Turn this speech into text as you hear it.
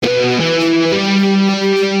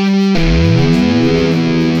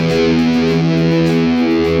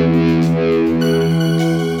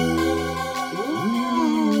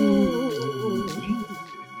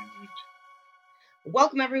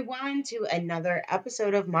to another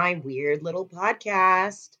episode of my weird little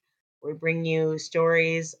podcast. We bring you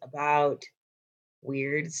stories about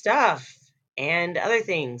weird stuff and other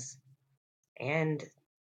things and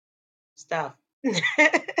stuff.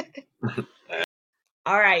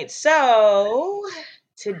 All right, so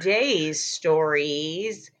today's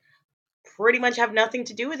stories pretty much have nothing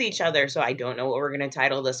to do with each other, so I don't know what we're going to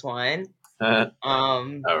title this one. Oh,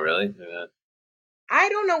 really? I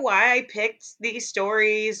don't know why I picked these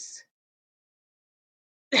stories.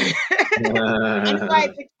 I know why I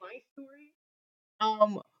picked my story.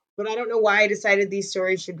 But I don't know why I decided these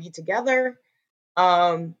stories should be together.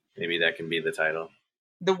 Maybe that can be the title.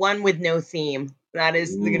 The one with no theme. That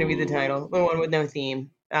is going to be the title. The one with no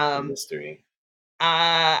theme. Mystery.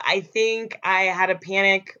 I think I had a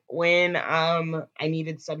panic when I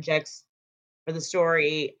needed subjects for the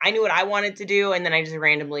story. I knew what I wanted to do, and then I just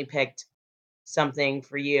randomly picked something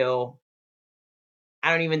for you.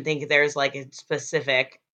 I don't even think there's like a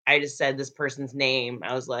specific. I just said this person's name.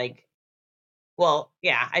 I was like, well,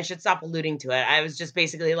 yeah, I should stop alluding to it. I was just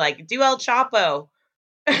basically like, do El Chapo.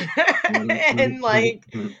 And like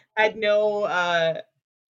had no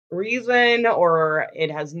reason, or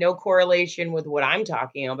it has no correlation with what I'm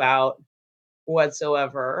talking about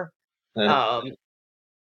whatsoever.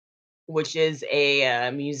 Which is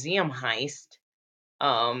a museum heist.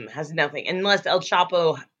 Has nothing, unless El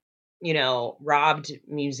Chapo, robbed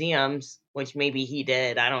museums, which maybe he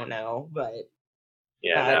did. I don't know, but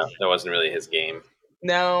yeah, no, that wasn't really his game.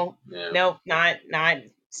 No, not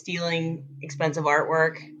stealing expensive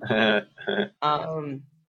artwork.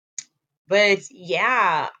 But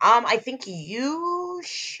yeah, I think you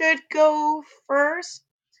should go first.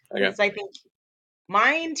 Because I think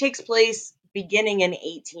mine takes place beginning in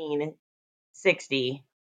 1860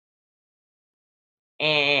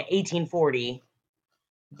 and 1840,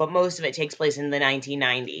 but most of it takes place in the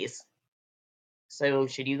 1990s. So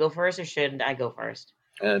should you go first or should I go first?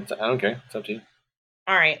 I don't care. It's up to you.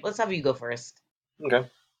 All right, let's have you go first. Okay.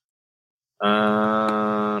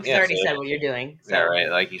 I already said what you're doing. So. Yeah, right.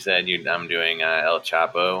 Like you said, I'm doing El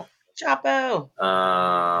Chapo. Chapo.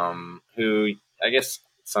 Who I guess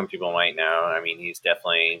some people might know. I mean, he's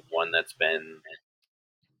definitely one that's been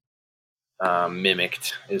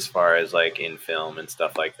mimicked as far as like in film and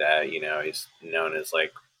stuff like that. He's known as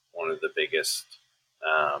like one of the biggest,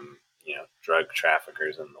 drug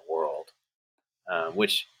traffickers in the world,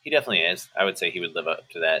 which he definitely is. I would say he would live up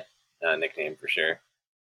to that nickname for sure.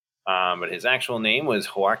 But his actual name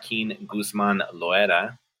was Joaquin Guzman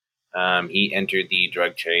Loera. He entered the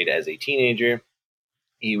drug trade as a teenager.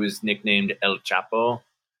 He was nicknamed El Chapo,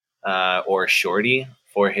 or Shorty,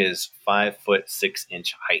 for his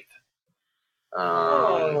 5'6" height.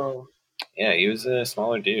 Yeah, he was a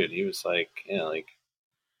smaller dude. He was like, I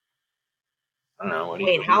don't know.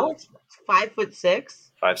 Wait, how?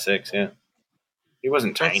 5'6"? 5'6", yeah. He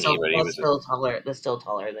wasn't tiny, but he was still taller. That's still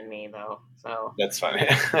taller than me, though. So that's fine.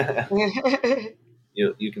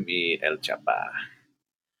 You can be El Chapa.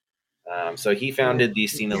 So he founded the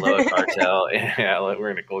Sinaloa cartel. Yeah,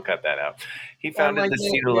 we'll cut that out. He founded the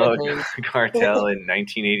Sinaloa cartel in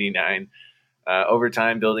 1989. Over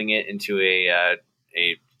time, building it into a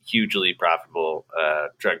hugely profitable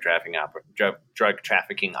drug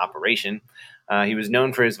trafficking operation. He was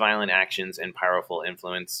known for his violent actions and powerful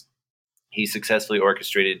influence. He successfully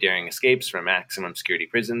orchestrated daring escapes from maximum security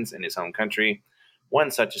prisons in his home country. One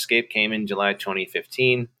such escape came in July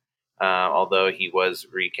 2015, although he was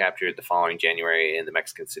recaptured the following January in the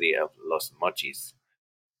Mexican city of Los Mochis.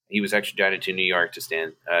 He was extradited to New York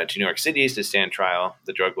to New York City to stand trial.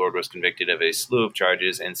 The drug lord was convicted of a slew of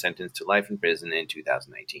charges and sentenced to life in prison in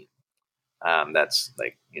 2019. That's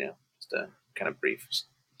just a kind of brief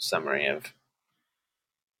summary of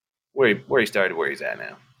where he started, where he's at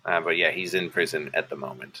now. But yeah, he's in prison at the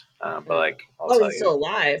moment. But he's still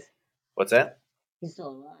alive. What's that? He's still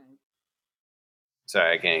alive.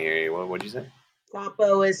 Sorry, I can't hear you. What did you say?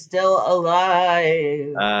 Chapo is still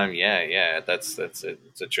alive. Yeah. That's it's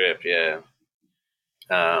a trip. Yeah.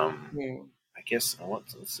 I guess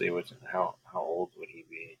let's see how old would he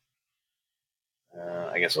be?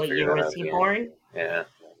 I guess we'll figure that out. What year was he born? Yeah,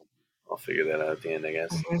 I'll figure that out at the end, I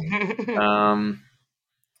guess.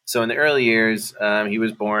 So in the early years, he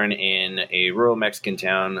was born in a rural Mexican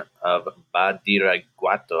town of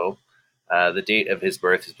Badiraguato. The date of his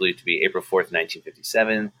birth is believed to be April 4th,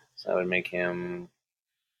 1957. So that would make him,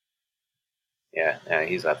 yeah,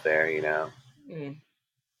 he's up there,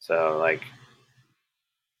 So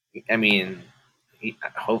I mean,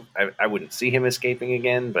 I wouldn't see him escaping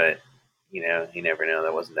again, but you never know.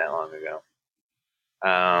 That wasn't that long ago.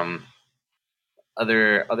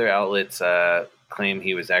 Other outlets claim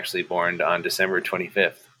he was actually born on December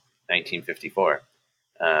 25th, 1954.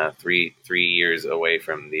 3 years away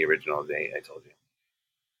from the original date I told you.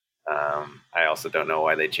 I also don't know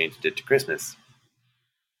why they changed it to Christmas.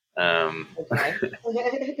 Okay.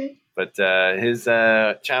 But his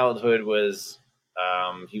childhood was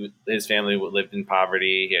his family lived in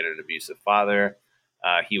poverty. He had an abusive father.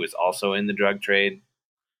 He was also in the drug trade.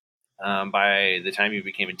 By the time he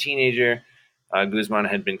became a teenager, Guzman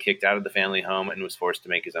had been kicked out of the family home and was forced to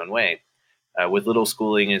make his own way. With little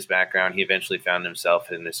schooling in his background, he eventually found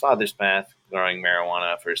himself in his father's path, growing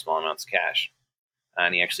marijuana for small amounts of cash.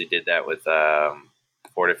 And he actually did that with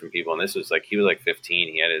 4 different people. And this was he was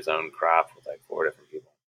 15. He had his own crop with 4 different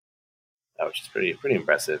people, which is pretty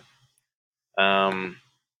impressive.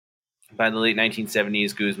 By the late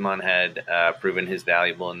 1970s, Guzman had proven his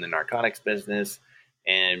valuable in the narcotics business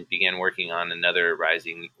and began working with another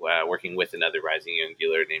rising young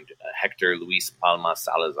dealer named Hector Luis Palma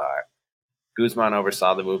Salazar. Guzman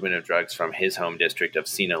oversaw the movement of drugs from his home district of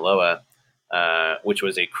Sinaloa, which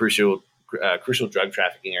was a crucial drug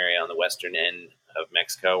trafficking area on the western end of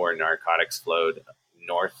Mexico, where narcotics flowed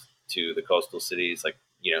north to the coastal cities,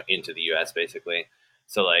 into the U.S. basically.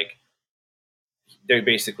 So they're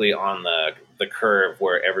basically on the curve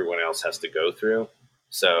where everyone else has to go through.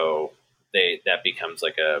 So that becomes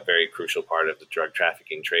a very crucial part of the drug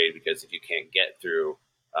trafficking trade, because if you can't get through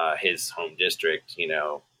his home district,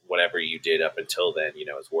 whatever you did up until then,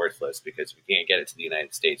 is worthless, because if you can't get it to the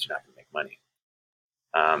United States, you're not going to make money.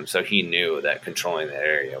 So he knew that controlling that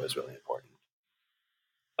area was really important.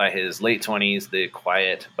 By his late 20s, the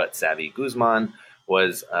quiet but savvy Guzman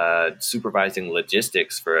was supervising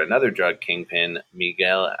logistics for another drug kingpin,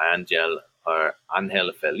 Miguel Angel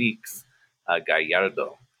Felix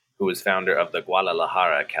Gallardo, who was founder of the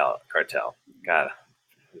Guadalajara cartel. God,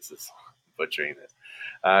 this is butchering this.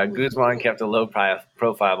 Guzman kept a low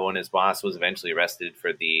profile when his boss was eventually arrested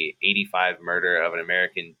for the 85 murder of an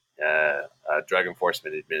American Drug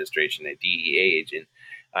Enforcement Administration, a DEA agent.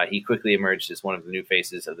 He quickly emerged as one of the new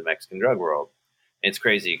faces of the Mexican drug world. It's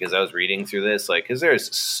crazy because I was reading through this, because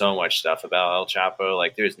there's so much stuff about El Chapo.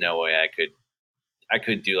 There's no way I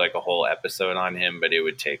could do a whole episode on him, but it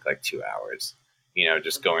would take 2 hours,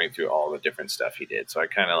 just going through all the different stuff he did. So I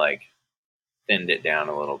kind of thinned it down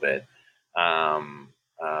a little bit.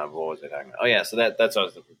 What was I talking about? Oh yeah, so that's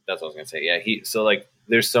what I was gonna say. Yeah,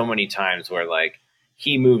 there's so many times where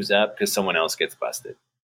he moves up because someone else gets busted,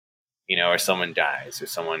 or someone dies, or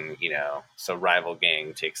someone, so rival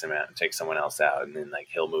gang takes him out and takes someone else out, and then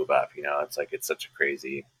he'll move up. It's such a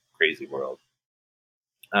crazy world.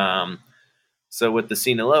 So with the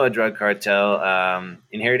Sinaloa drug cartel,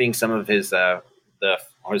 inheriting some of his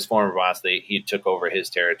former boss, he took over his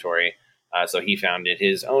territory. So he founded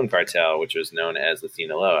his own cartel, which was known as the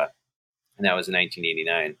Sinaloa, and that was in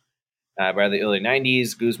 1989. By the early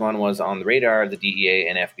 90s, Guzman was on the radar of the DEA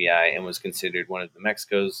and FBI and was considered one of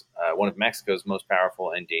Mexico's most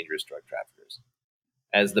powerful and dangerous drug traffickers.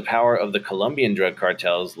 As the power of the Colombian drug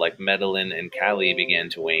cartels like Medellin and Cali began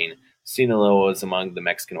to wane, Sinaloa was among the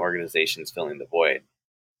Mexican organizations filling the void.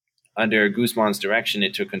 Under Guzman's direction,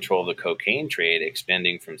 it took control of the cocaine trade,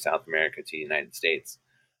 expanding from South America to the United States.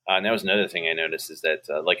 And that was another thing I noticed, is that,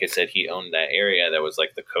 like I said, he owned that area that was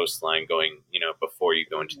the coastline going, before you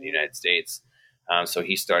go into the United States. So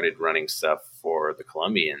he started running stuff for the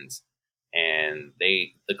Colombians, and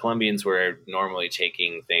the Colombians were normally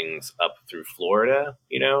taking things up through Florida,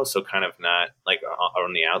 so kind of not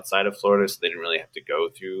on the outside of Florida, so they didn't really have to go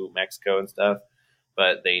through Mexico and stuff.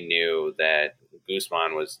 But they knew that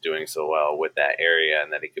Guzman was doing so well with that area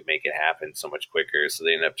and that he could make it happen so much quicker. So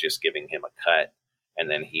they ended up just giving him a cut. And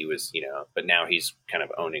then he was, but now he's kind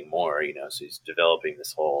of owning more, so he's developing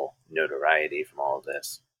this whole notoriety from all of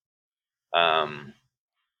this. Part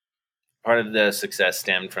of the success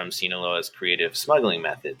stemmed from Sinaloa's creative smuggling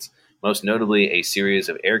methods, most notably a series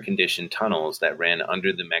of air-conditioned tunnels that ran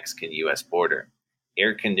under the Mexican-U.S. border.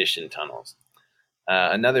 Air-conditioned tunnels.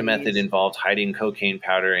 Another method involved hiding cocaine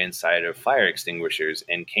powder inside of fire extinguishers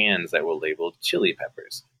and cans that were labeled chili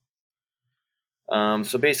peppers.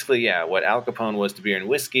 So basically, yeah, what Al Capone was to beer and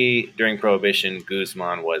whiskey during Prohibition,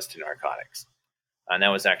 Guzman was to narcotics. And that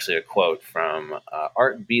was actually a quote from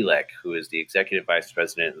Art Bielek, who is the executive vice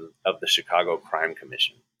president of the Chicago Crime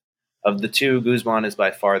Commission. Of the two, Guzman is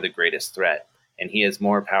by far the greatest threat, and he has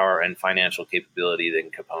more power and financial capability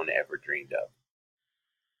than Capone ever dreamed of.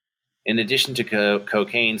 In addition to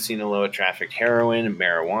cocaine, Sinaloa trafficked heroin,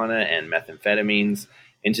 marijuana, and methamphetamines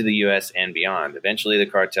into the U.S. and beyond. Eventually, the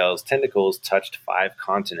cartel's tentacles touched 5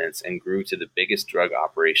 continents and grew to the biggest drug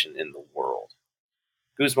operation in the world.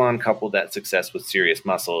 Guzman coupled that success with serious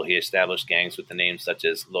muscle. He established gangs with the names such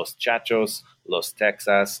as Los Chachos, Los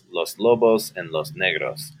Texas, Los Lobos, and Los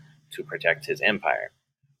Negros to protect his empire.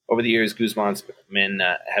 Over the years, Guzman's men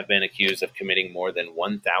have been accused of committing more than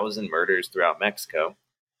 1,000 murders throughout Mexico.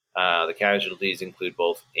 The casualties include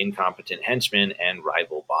both incompetent henchmen and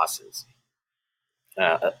rival bosses.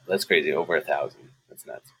 That's crazy, over 1,000. That's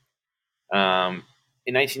nuts.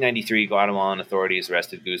 In 1993, Guatemalan authorities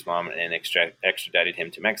arrested Guzman and extradited him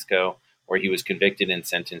to Mexico, where he was convicted and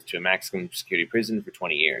sentenced to a maximum security prison for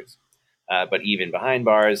 20 years. But even behind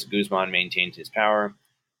bars, Guzman maintained his power.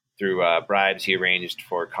 Through bribes, he arranged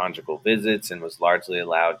for conjugal visits and was largely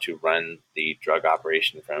allowed to run the drug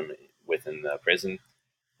operation from within the prison.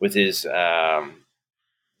 With his,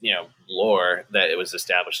 lore that it was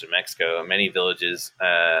established in Mexico, many villages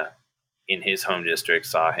in his home district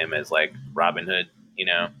saw him as like Robin Hood,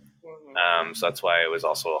 so that's why it was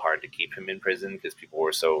also hard to keep him in prison, because people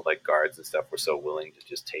were so, like, guards and stuff were so willing to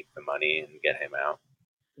just take the money and get him out.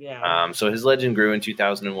 Yeah. So his legend grew in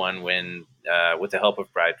 2001 when, with the help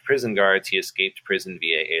of bribed prison guards, he escaped prison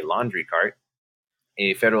via a laundry cart.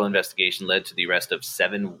 A federal investigation led to the arrest of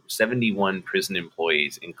 71 prison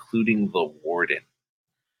employees, including the warden.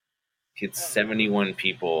 He had 71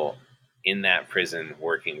 people in that prison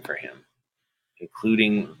working for him,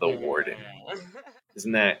 including the warden.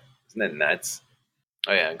 Isn't that nuts?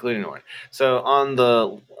 Oh yeah, including the warden. So on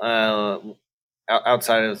the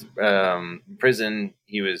outside of prison,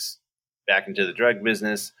 he was back into the drug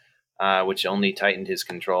business, which only tightened his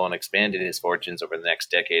control and expanded his fortunes over the next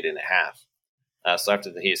decade and a half. So after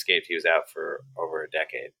he escaped, he was out for over a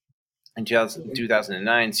decade. In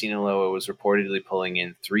 2009, Sinaloa was reportedly pulling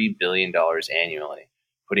in $3 billion annually,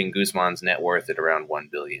 putting Guzman's net worth at around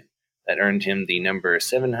 $1 billion. That earned him the number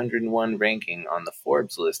 701 ranking on the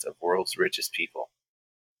Forbes list of world's richest people.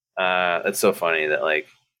 That's so funny that, like,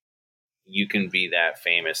 you can be that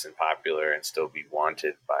famous and popular and still be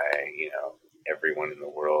wanted by, everyone in the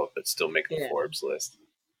world, but still make the Forbes list.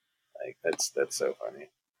 Like, that's so funny.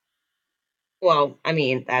 Well, I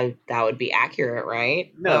mean, that would be accurate,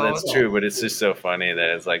 right? No, that's true, but it's just so funny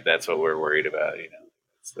that it's like that's what we're worried about,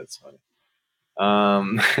 That's funny.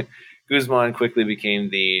 Guzman quickly became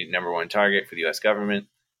the number one target for the U.S. government.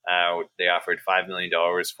 They offered $5 million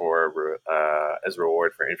as a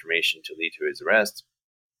reward for information to lead to his arrest.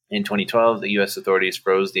 In 2012, the U.S. authorities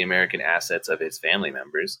froze the American assets of his family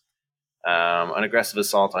members. An aggressive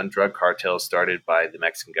assault on drug cartels started by the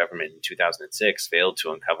Mexican government in 2006 failed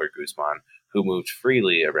to uncover Guzman, who moved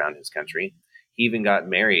freely around his country. He even got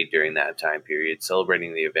married during that time period,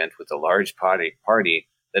 celebrating the event with a large party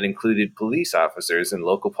that included police officers and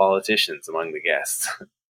local politicians among the guests.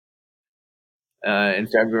 In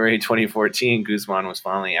February 2014, Guzman was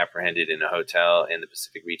finally apprehended in a hotel in the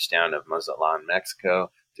Pacific Beach town of Mazatlan,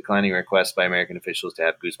 Mexico. Declining requests by American officials to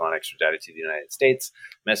have Guzman extradited to the United States,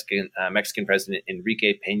 Mexican President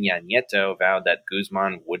Enrique Peña Nieto vowed that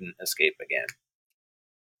Guzman wouldn't escape again.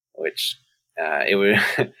 Which it would,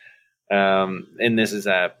 and this is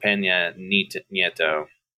Peña Nieto.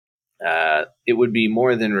 It would be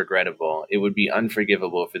more than regrettable. It would be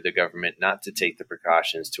unforgivable for the government not to take the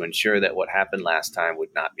precautions to ensure that what happened last time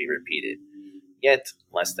would not be repeated. Yet,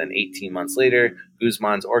 less than 18 months later,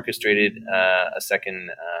 Guzman's orchestrated a second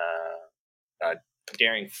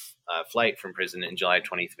daring flight from prison in July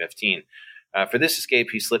 2015. For this escape,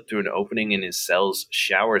 he slipped through an opening in his cell's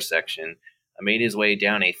shower section, made his way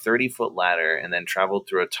down a 30-foot ladder, and then traveled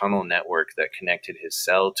through a tunnel network that connected his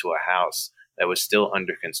cell to a house that was still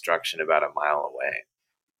under construction about a mile away.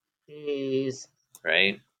 Jeez.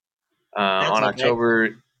 Right? On epic.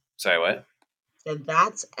 October... Sorry, what? So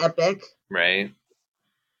that's epic. Right.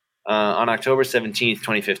 On October 17th,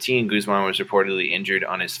 2015, Guzman was reportedly injured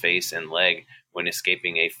on his face and leg when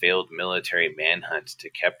escaping a failed military manhunt to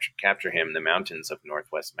capture him in the mountains of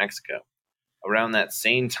northwest Mexico. Around that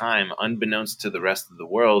same time, unbeknownst to the rest of the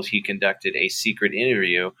world, he conducted a secret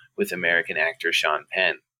interview with American actor Sean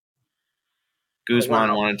Penn.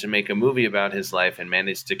 Guzman wanted to make a movie about his life and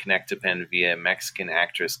managed to connect to Penn via Mexican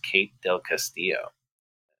actress Kate Del Castillo,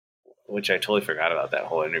 which I totally forgot about that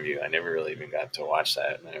whole interview. I never really even got to watch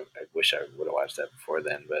that. And I wish I would have watched that before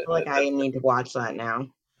then. But I need to watch that now.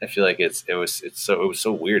 I feel like it was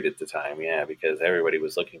so weird at the time, yeah, because everybody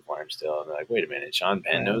was looking for him still, and they're like, wait a minute, Sean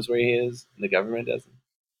Penn knows where he is, and the government doesn't.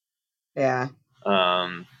 Yeah.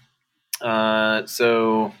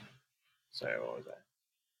 So, sorry, what was that?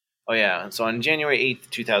 Oh yeah. So on January 8th,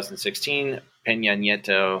 2016, Peña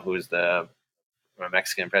Nieto, who is the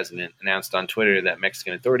Mexican president, announced on Twitter that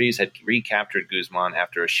Mexican authorities had recaptured Guzman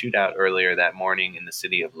after a shootout earlier that morning in the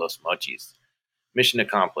city of Los Mochis. Mission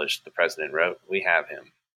accomplished, the president wrote. We have him.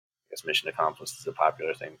 I guess mission accomplished is a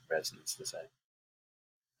popular thing for presidents to say.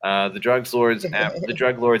 The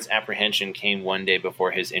drug lord's apprehension came one day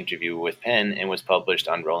before his interview with Penn and was published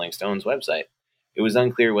on Rolling Stone's website. It was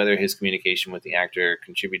unclear whether his communication with the actor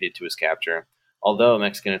contributed to his capture, although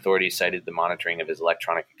Mexican authorities cited the monitoring of his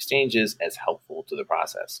electronic exchanges as helpful to the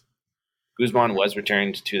process. Guzman was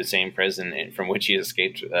returned to the same prison from which he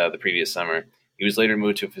escaped the previous summer. He was later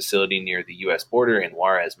moved to a facility near the U.S. border in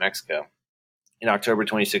Juarez, Mexico. In October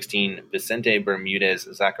 2016, Vicente Bermudez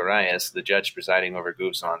Zacarias, the judge presiding over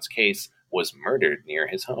Guzman's case, was murdered near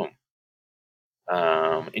his home.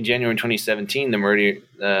 In January 2017, the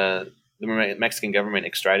Mexican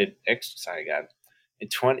government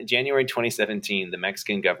January 2017, the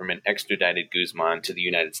Mexican government extradited Guzman to the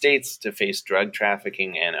United States to face drug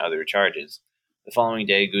trafficking and other charges. The following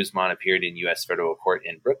day, Guzman appeared in U.S. federal court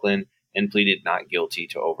in Brooklyn and pleaded not guilty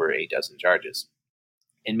to over a dozen charges.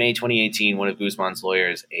 In May 2018, one of Guzman's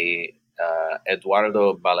lawyers,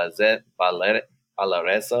 Eduardo Valareso,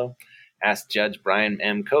 asked Judge Brian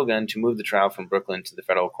M. Cogan to move the trial from Brooklyn to the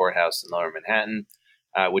federal courthouse in Lower Manhattan,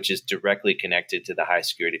 which is directly connected to the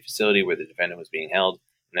high-security facility where the defendant was being held,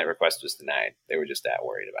 and that request was denied. They were just that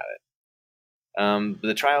worried about it.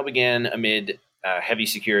 The trial began amid heavy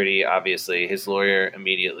security, obviously. His lawyer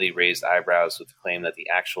immediately raised eyebrows with the claim that the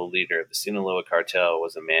actual leader of the Sinaloa cartel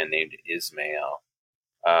was a man named Ismael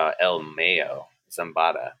El Mayo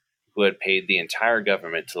Zambada, who had paid the entire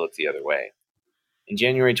government to look the other way. In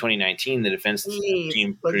January 2019, the defense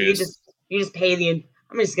team produced... You just pay the...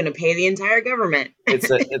 I'm just going to pay the entire government.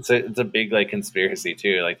 it's a big like conspiracy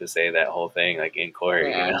too, like to say that whole thing like in court,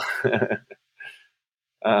 yeah. You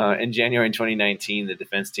know. In January 2019, the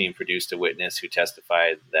defense team produced a witness who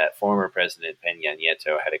testified that former President Peña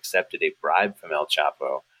Nieto had accepted a bribe from El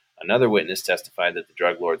Chapo. Another witness testified that the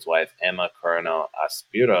drug lord's wife, Emma Coronel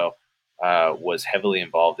Aspiro, was heavily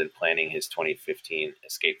involved in planning his 2015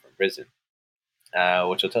 escape from prison,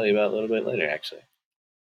 which I'll tell you about a little bit later, actually.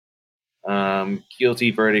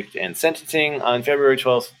 Guilty verdict and sentencing. On February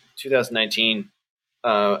 12th, 2019,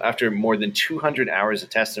 after more than 200 hours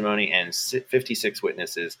of testimony and 56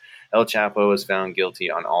 witnesses, El Chapo was found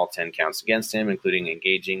guilty on all 10 counts against him, including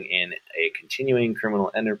engaging in a continuing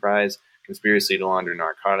criminal enterprise, conspiracy to launder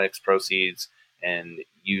narcotics proceeds, and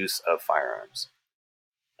use of firearms.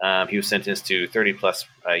 He was sentenced to 30-plus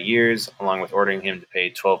years, along with ordering him to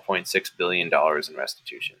pay $12.6 billion in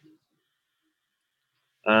restitution.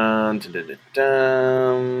 Yeah,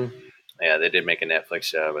 they did make a Netflix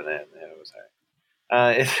show, but it was all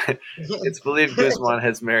right. It's believed Guzman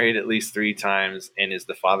has married at least 3 times and is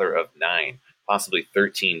the father of 9, possibly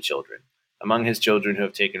 13 children. Among his children who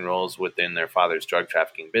have taken roles within their father's drug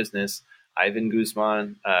trafficking business, Ivan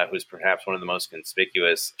Guzman, who is perhaps one of the most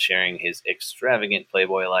conspicuous, sharing his extravagant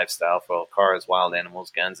Playboy lifestyle full of cars, wild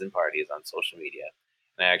animals, guns, and parties on social media.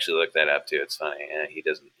 And I actually looked that up too. It's funny. He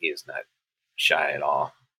is not shy at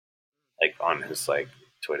all, like on his like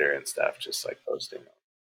Twitter and stuff, just like posting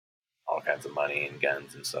all kinds of money and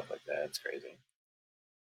guns and stuff like that. It's crazy.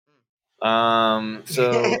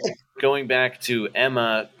 So going back to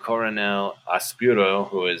Emma Coronel Aspiro,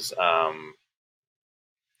 who is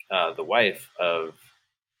the wife of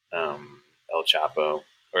El Chapo,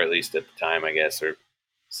 or at least at the time, I guess, or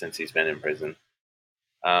since he's been in prison.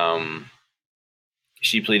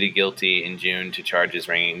 She pleaded guilty in June to charges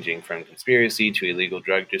ranging from conspiracy to illegal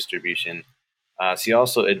drug distribution. She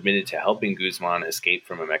also admitted to helping Guzman escape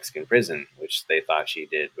from a Mexican prison, which they thought she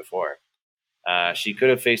did before. She could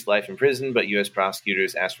have faced life in prison, but U.S.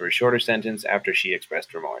 prosecutors asked for a shorter sentence after she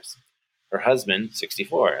expressed remorse. Her husband,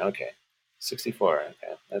 64, okay,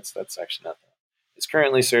 that's actually nothing, is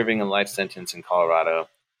currently serving a life sentence in Colorado.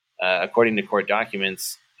 According to court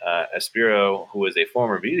documents, Aspiro, who was a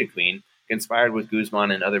former beauty queen, conspired with Guzman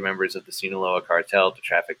and other members of the Sinaloa cartel to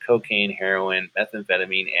traffic cocaine, heroin,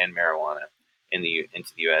 methamphetamine, and marijuana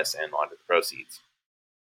into the U.S. and launder the proceeds.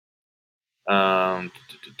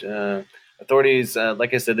 Authorities,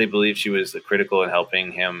 like I said, they believe she was critical in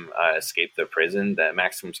helping him escape the prison, the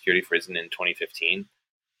maximum security prison in 2015.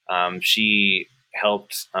 She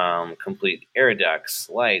helped complete air ducts,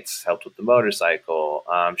 lights, helped with the motorcycle.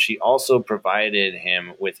 She also provided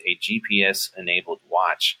him with a GPS-enabled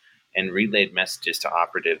watch and relayed messages to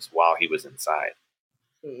operatives while he was inside.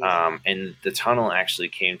 And the tunnel actually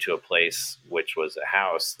came to a place which was a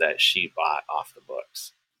house that she bought off the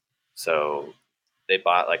books. So they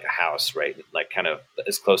bought like a house, right, like kind of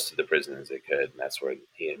as close to the prison as they could, and that's where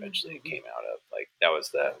he eventually came out of. Like that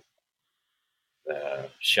was the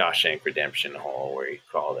Shawshank Redemption hole where he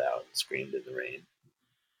crawled out and screamed in the rain.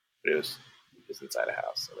 But it was inside a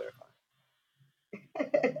house, so they're fine.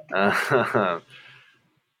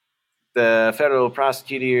 The federal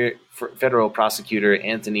prosecutor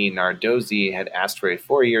Anthony Nardozzi had asked for a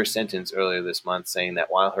 4-year sentence earlier this month, saying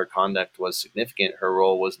that while her conduct was significant, her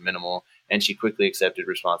role was minimal, and she quickly accepted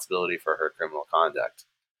responsibility for her criminal conduct.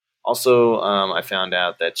 Also, I found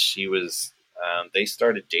out that she was. They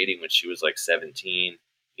started dating when she was like 17,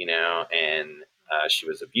 and she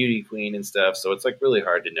was a beauty queen and stuff. So it's like really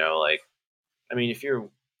hard to know. Like, I mean, if you're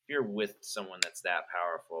with someone that's that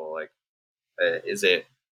powerful, like, is it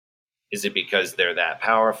because they're that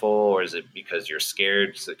powerful, or is it because you're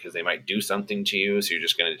scared because they might do something to you, so you're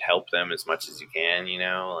just going to help them as much as you can,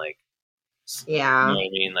 like, Yeah. you know what I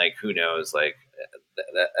mean? Like, who knows? Like,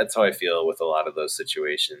 that's how I feel with a lot of those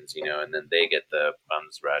situations, and then they get the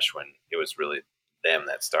bum's rush when it was really them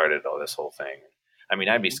that started all this whole thing. I mean,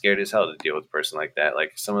 I'd be scared as hell to deal with a person like that.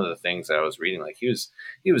 Like, some of the things that I was reading, like,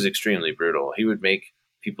 he was extremely brutal. He would make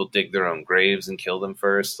people dig their own graves and kill them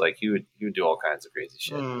first. Like, he would do all kinds of crazy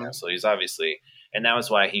shit. So he's obviously, and that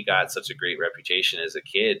was why he got such a great reputation as a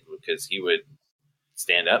kid, because he would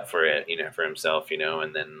stand up for it, for himself,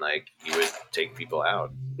 and then, like, he would take people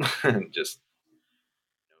out. Just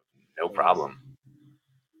no problem.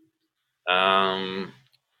 Dun,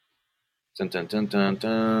 dun, dun, dun,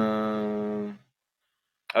 dun.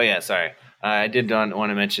 Oh yeah, sorry. I did want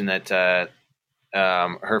to mention that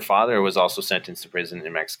her father was also sentenced to prison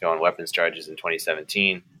in Mexico on weapons charges in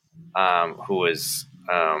 2017, who was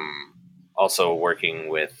also working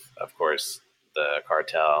with, of course, the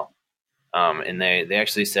cartel. And they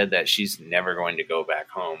actually said that she's never going to go back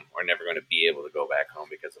home, or never going to be able to go back home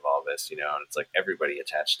because of all this, and it's like everybody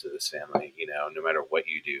attached to this family, no matter what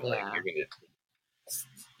you do, like, you're going to,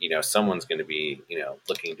 someone's going to be,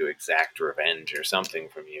 looking to exact revenge or something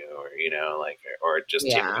from you, or, like, or just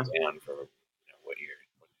take you down for, what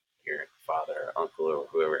your father or uncle or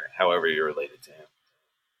whoever, however you're related to him.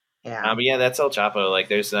 Yeah. But yeah, that's El Chapo. Like,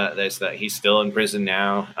 there's that. He's still in prison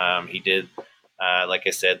now. He did, like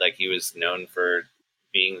I said, like, he was known for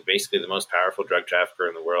being basically the most powerful drug trafficker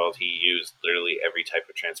in the world. He used literally every type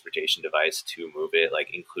of transportation device to move it, like,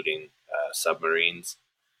 including submarines,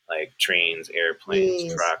 like trains,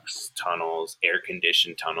 airplanes, trucks, tunnels,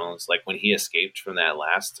 air-conditioned tunnels. Like, when he escaped from that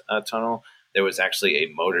last tunnel, there was actually a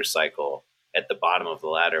motorcycle at the bottom of the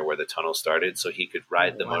ladder where the tunnel started, so he could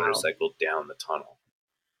ride the motorcycle down the tunnel.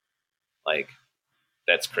 Like,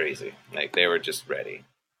 that's crazy. Like, they were just ready.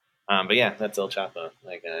 But yeah, that's El Chapo.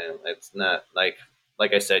 Like, it's not like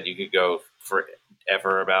I said, you could go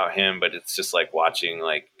forever about him, but it's just like watching,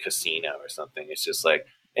 like, Casino or something. It's just like,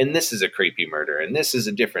 and this is a creepy murder, and this is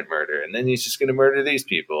a different murder, and then he's just going to murder these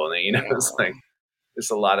people, and then, it's like,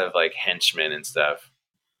 there's a lot of, like, henchmen and stuff.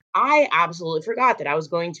 I absolutely forgot that I was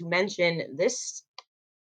going to mention this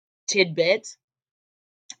tidbit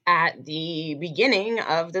at the beginning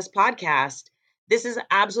of this podcast. This is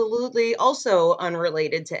absolutely also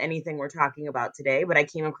unrelated to anything we're talking about today, but I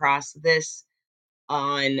came across this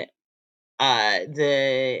on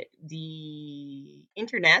the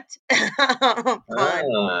internet. Heard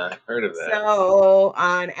of that. So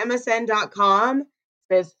on MSN.com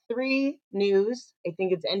says 3 News. I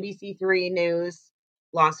think it's NBC3 News.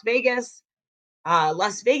 Las Vegas.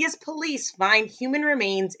 Las Vegas police find human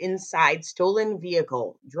remains inside stolen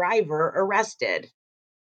vehicle. Driver arrested.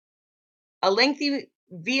 A lengthy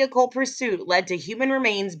vehicle pursuit led to human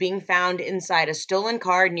remains being found inside a stolen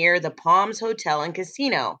car near the Palms Hotel and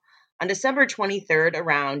Casino on December 23rd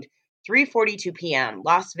around 3:42 p.m.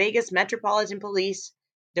 Las Vegas Metropolitan Police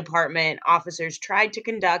Department officers tried to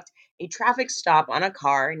conduct a traffic stop on a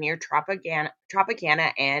car near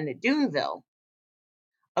Tropicana and Duneville.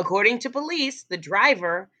 According to police, the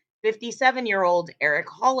driver, 57-year-old Eric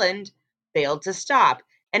Holland, failed to stop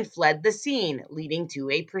and fled the scene, leading to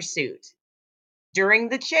a pursuit. During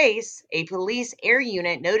the chase, a police air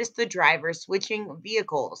unit noticed the driver switching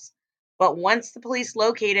vehicles, but once the police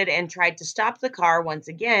located and tried to stop the car once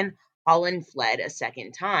again, Holland fled a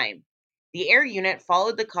second time. The air unit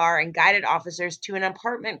followed the car and guided officers to an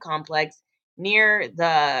apartment complex near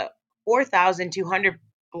the 4200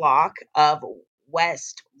 block of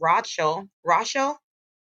West Rochelle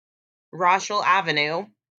Avenue.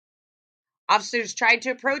 Officers tried to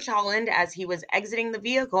approach Holland as he was exiting the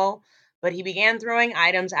vehicle, but he began throwing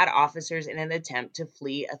items at officers in an attempt to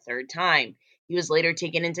flee a third time. He was later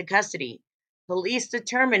taken into custody. Police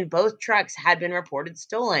determined both trucks had been reported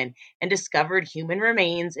stolen and discovered human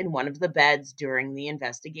remains in one of the beds during the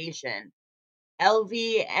investigation.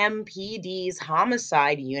 LVMPD's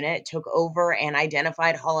homicide unit took over and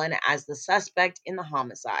identified Holland as the suspect in the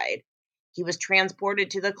homicide. He was transported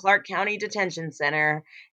to the Clark County Detention Center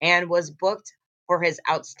and was booked for his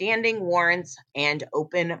outstanding warrants and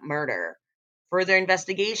open murder. Further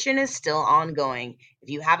investigation is still ongoing. If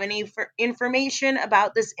you have any information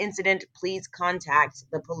about this incident, please contact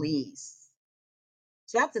the police.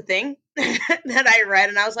 So that's a thing that I read,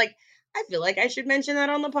 and I was like, I feel like I should mention that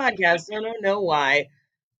on the podcast. I don't know why.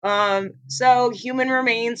 So human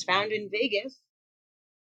remains found in Vegas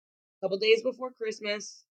a couple days before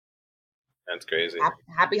Christmas. That's crazy.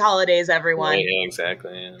 Happy holidays, everyone. Right, yeah,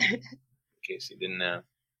 exactly. Yeah. In case you didn't know.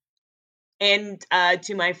 And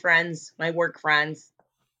to my friends, my work friends,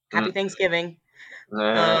 happy Thanksgiving.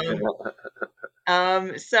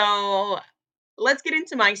 So let's get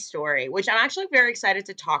into my story, which I'm actually very excited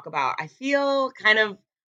to talk about. I feel kind of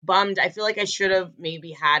bummed. I feel like I should have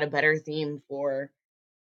maybe had a better theme for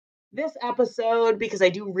this episode because I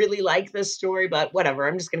do really like this story, but whatever.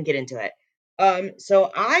 I'm just going to get into it. So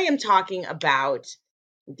I am talking about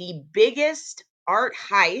the biggest art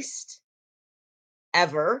heist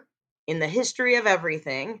ever in the history of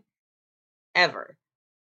everything ever.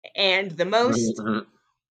 And the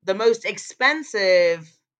most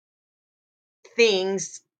expensive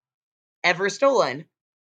things ever stolen.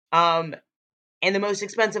 And the most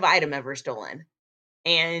expensive item ever stolen.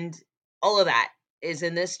 And all of that is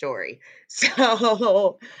in this story.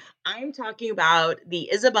 So I'm talking about the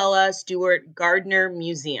Isabella Stewart Gardner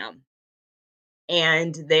Museum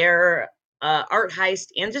and their art heist.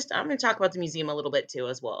 And just, I'm going to talk about the museum a little bit too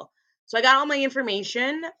as well. So I got all my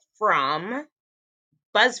information from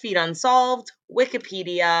BuzzFeed Unsolved,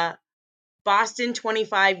 Wikipedia, Boston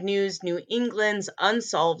 25 News, New England's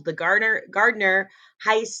Unsolved, the Gardner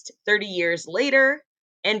Heist 30 Years Later,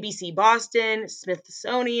 NBC Boston,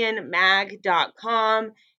 Smithsonian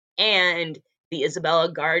Mag.com, and the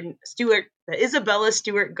Isabella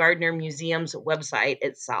Stewart Gardner Museum's website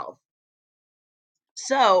itself.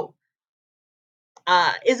 So,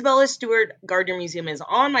 Isabella Stewart Gardner Museum is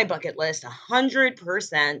on my bucket list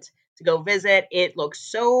 100% to go visit. It looks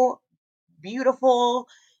so beautiful.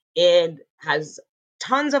 It has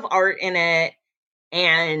tons of art in it,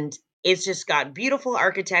 and it's just got beautiful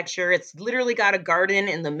architecture. It's literally got a garden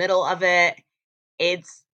in the middle of it.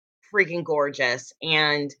 It's freaking gorgeous.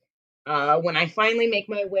 And when I finally make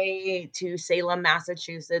my way to Salem,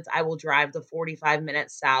 Massachusetts, I will drive the 45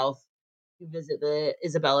 minutes south to visit the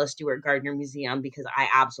Isabella Stewart Gardner Museum because I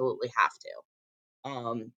absolutely have to.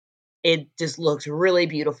 It just looks really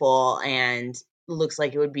beautiful and looks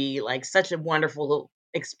like it would be like such a wonderful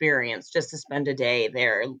experience just to spend a day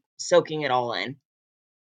there soaking it all in.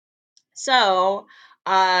 So,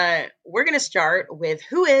 we're going to start with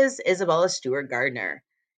who is Isabella Stewart Gardner.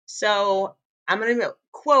 So, I'm going to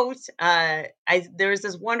quote, there's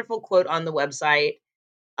this wonderful quote on the website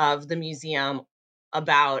of the museum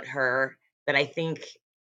about her that I think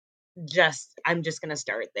I'm just going to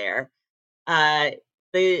start there. Here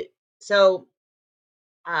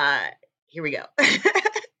we go.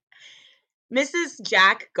 Mrs.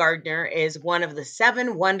 Jack Gardner is one of the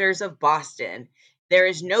 7 wonders of Boston. There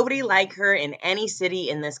is nobody like her in any city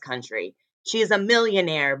in this country. She is a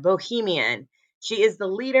millionaire, bohemian. She is the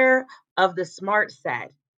leader of the smart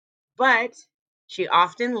set, but she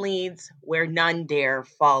often leads where none dare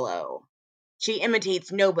follow. She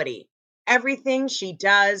imitates nobody. Everything she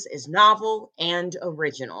does is novel and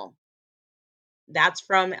original. That's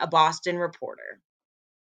from a Boston Reporter.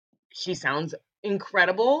 She sounds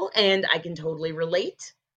incredible, and I can totally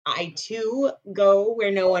relate. I too go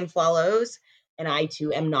where no one follows, and I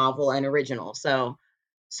too am novel and original. So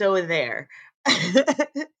there.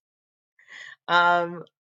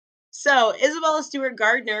 So Isabella Stewart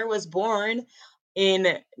Gardner was born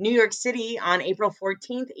in New York City on April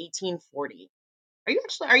 14th, 1840.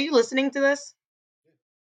 Are you listening to this?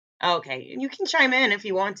 Okay, you can chime in if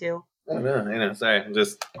you want to. Oh, no, sorry. I'm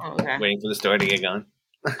just waiting for the story to get going.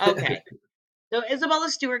 Okay. So Isabella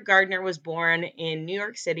Stewart Gardner was born in New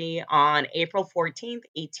York City on April 14th,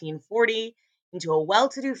 1840, into a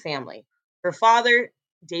well-to-do family. Her father,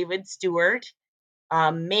 David Stewart,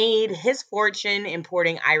 made his fortune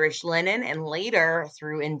importing Irish linen and later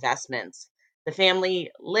through investments. The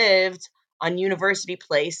family lived on University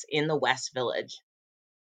Place in the West Village.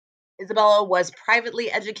 Isabella was privately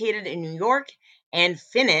educated in New York and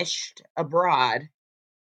finished abroad.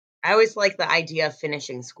 I always like the idea of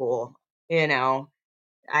finishing school,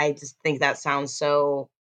 I just think that sounds so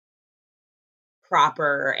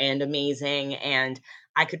proper and amazing, and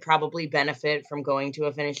I could probably benefit from going to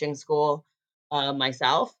a finishing school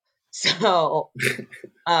myself. So,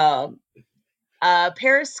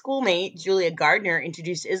 Paris schoolmate Julia Gardner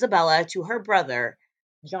introduced Isabella to her brother,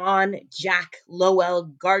 John Jack Lowell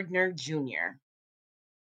Gardner Jr.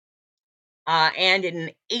 And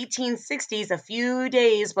in 1860s, a few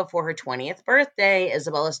days before her 20th birthday,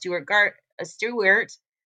 Isabella Stewart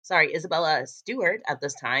at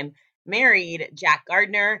this time married Jack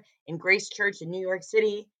Gardner in Grace Church in New York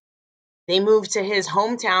City. They moved to his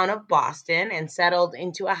hometown of Boston and settled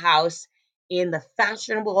into a house in the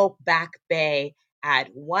fashionable Back Bay at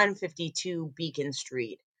 152 Beacon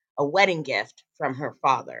Street, a wedding gift from her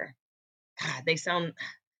father. God, they sound.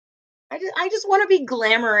 I just want to be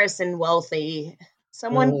glamorous and wealthy.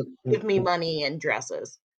 Someone give me money and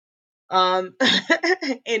dresses, and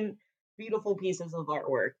beautiful pieces of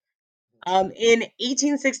artwork. In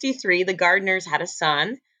 1863, the Gardners had a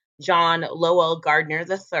son, John Lowell Gardner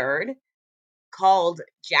III, called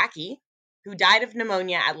Jackie, who died of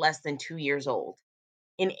pneumonia at less than 2 years old.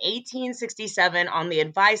 In 1867, on the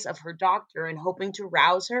advice of her doctor and hoping to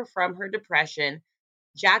rouse her from her depression,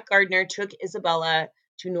 Jack Gardner took Isabella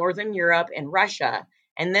to Northern Europe and Russia,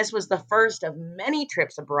 and this was the first of many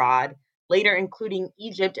trips abroad, later including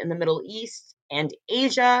Egypt and the Middle East and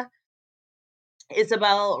Asia.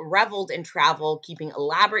 Isabel reveled in travel, keeping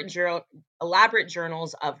elaborate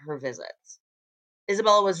journals of her visits.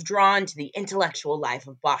 Isabella was drawn to the intellectual life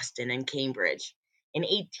of Boston and Cambridge. In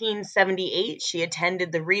 1878, she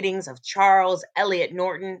attended the readings of Charles Eliot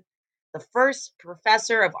Norton, the first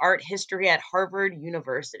professor of art history at Harvard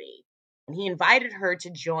University, and he invited her to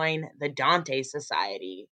join the Dante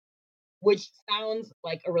Society, which sounds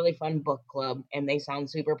like a really fun book club, and they sound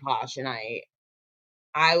super posh, and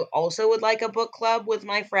I also would like a book club with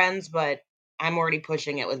my friends, but I'm already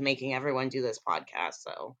pushing it with making everyone do this podcast,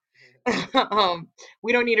 so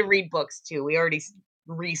we don't need to read books too. We already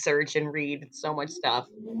research and read so much stuff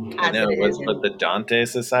I as it know, is. but the Dante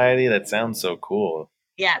Society, that sounds so cool.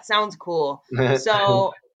 Yeah, it sounds cool.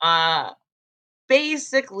 So,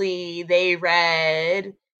 basically, they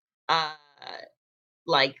read uh,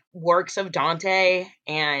 like works of Dante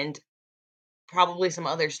and probably some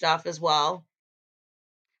other stuff as well.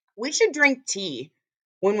 We should drink tea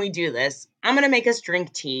when we do this. I'm gonna make us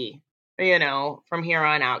drink tea, from here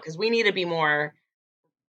on out because we need to be more,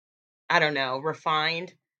 I don't know,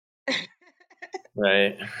 refined.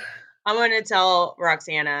 Right. I'm gonna tell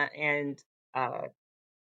Roxana and uh,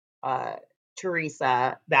 uh,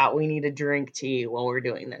 Teresa that we need to drink tea while we're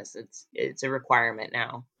doing this. It's a requirement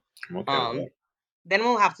now. I'm okay with that. Then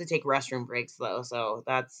we'll have to take restroom breaks though, so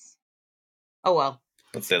that's oh well.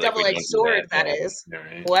 Let's say like we Double-edged don't do sword, that. that Yeah. is. All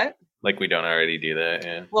right. What? Like we don't already do that.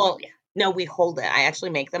 Yeah. Well, yeah. No, we hold it. I actually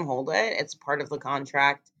make them hold it. It's part of the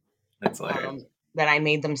contract That's hilarious. that I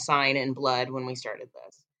made them sign in blood when we started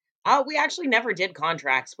this. We actually never did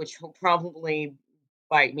contracts, which will probably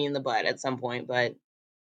bite me in the butt at some point, but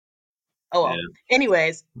oh well. Yeah.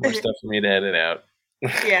 Anyways, More stuff for me to edit out.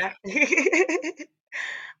 yeah.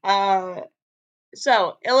 uh,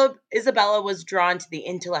 so Isabella was drawn to the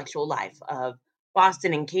intellectual life of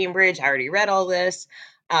Boston and Cambridge. I already read all this.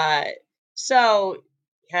 Uh, so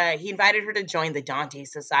he invited her to join the Dante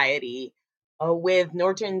Society. With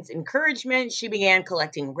Norton's encouragement, she began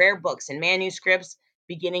collecting rare books and manuscripts,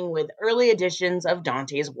 beginning with early editions of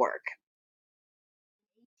Dante's work.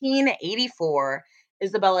 1884,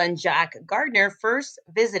 Isabella and Jack Gardner first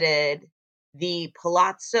visited the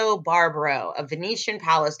Palazzo Barbaro, a Venetian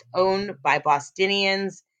palace owned by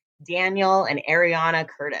Bostonians Daniel and Ariana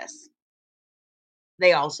Curtis.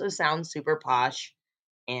 They also sound super posh,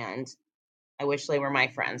 and I wish they were my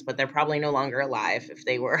friends, but they're probably no longer alive if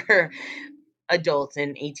they were adults in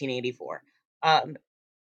 1884.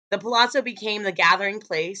 The Palazzo became the gathering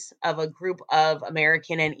place of a group of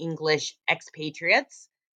American and English expatriates,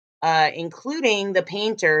 including the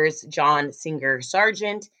painters John Singer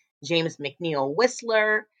Sargent, James McNeill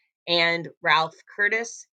Whistler, and Ralph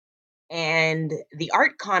Curtis, and the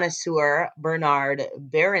art connoisseur Bernard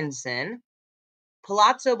Berenson.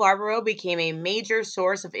 Palazzo Barbaro became a major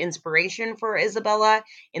source of inspiration for Isabella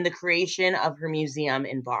in the creation of her museum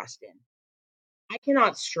in Boston. I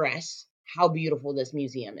cannot stress how beautiful this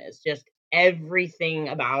museum is. Just everything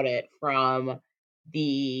about it, from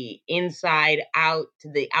the inside out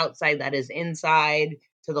to the outside that is inside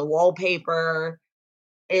to the wallpaper.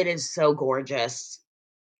 It is so gorgeous.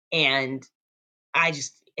 And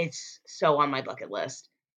it's so on my bucket list.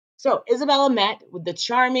 So Isabella met with the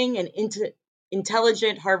charming and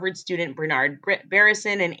intelligent Harvard student Bernard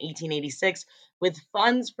Berenson in 1886 with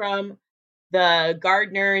funds from the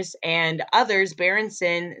Gardners and others.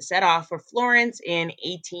 Berenson set off for Florence in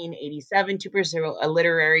 1887 to pursue a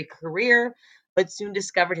literary career, but soon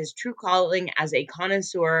discovered his true calling as a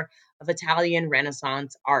connoisseur of Italian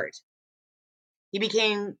Renaissance art. He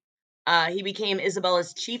became He became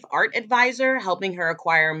Isabella's chief art advisor, helping her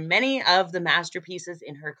acquire many of the masterpieces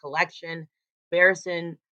in her collection.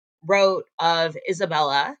 Barrison wrote of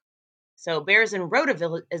Isabella. So Barrison wrote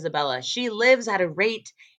of Isabella. She lives at a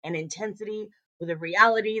rate and intensity with a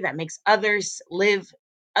reality that makes others live.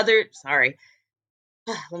 Sorry,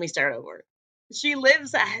 let me start over. She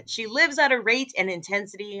lives at a rate and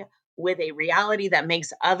intensity with a reality that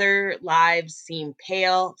makes other lives seem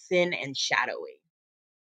pale, thin, and shadowy.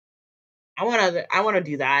 I want to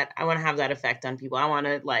do that. I want to have that effect on people. I want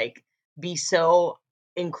to like be so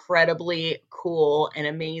incredibly cool and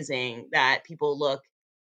amazing that people look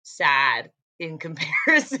sad in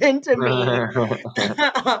comparison to me.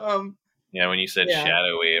 Yeah, when you said Yeah.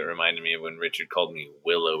 shadowy, it reminded me of when Richard called me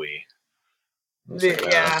willowy.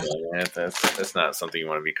 Yeah. That's not something you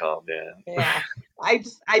want to be called. Yeah. I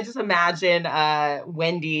just imagine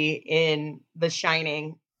Wendy in The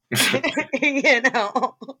Shining. You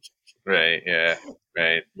know. Right. Yeah.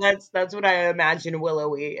 Right. That's what I imagine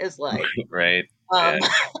Willowy is like. Right. Um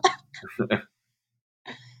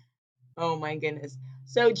Oh my goodness.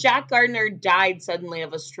 So Jack Gardner died suddenly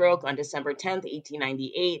of a stroke on December 10th,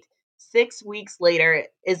 1898. 6 weeks later,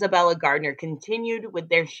 Isabella Gardner continued with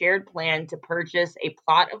their shared plan to purchase a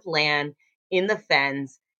plot of land in the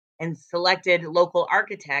Fens and selected local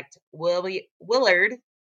architect Willard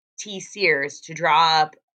T. Sears to draw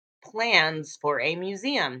up plans for a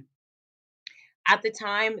museum. At the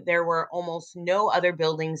time, there were almost no other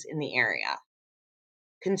buildings in the area.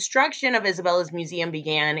 Construction of Isabella's museum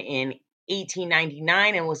began in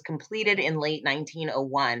 1899 and was completed in late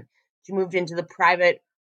 1901. She moved into the private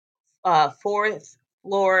fourth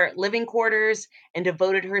floor living quarters and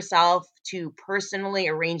devoted herself to personally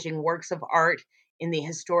arranging works of art in the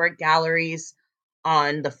historic galleries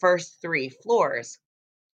on the first 3 floors.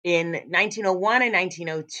 In 1901 and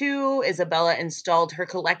 1902, Isabella installed her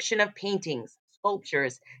collection of paintings,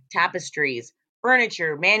 sculptures, tapestries,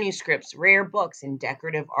 furniture, manuscripts, rare books, and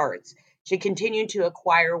decorative arts. She continued to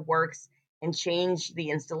acquire works and change the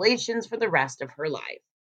installations for the rest of her life.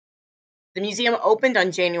 The museum opened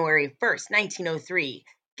on January 1st, 1903.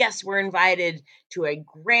 Guests were invited to a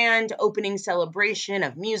grand opening celebration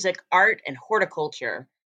of music, art, and horticulture.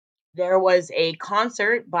 There was a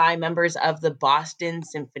concert by members of the Boston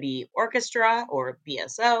Symphony Orchestra, or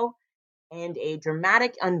BSO, and a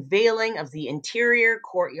dramatic unveiling of the interior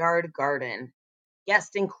courtyard garden.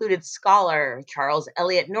 Guests included scholar Charles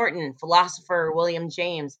Eliot Norton, philosopher William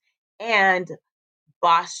James, and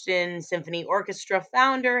Boston Symphony Orchestra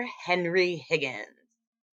founder Henry Higgins,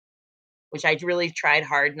 which I really tried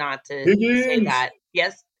hard not to say Higgins. that.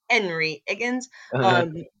 Yes, Henry Higgins. Uh-huh.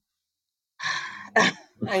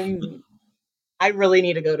 Um, I really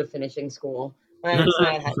need to go to finishing school.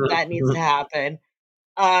 That needs to happen.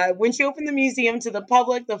 When she opened the museum to the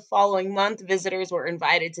public the following month, visitors were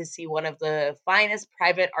invited to see one of the finest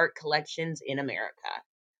private art collections in America.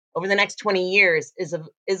 Over the next 20 years,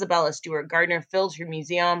 Isabella Stewart Gardner filled her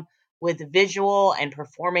museum with visual and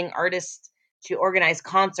performing artists to organize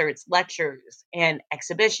concerts, lectures, and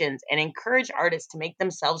exhibitions and encourage artists to make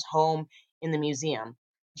themselves home in the museum.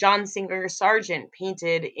 John Singer Sargent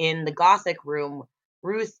painted in the Gothic room.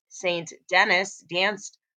 Ruth St. Denis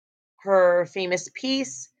danced her famous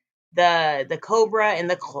piece, the Cobra in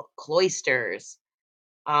the Cloisters.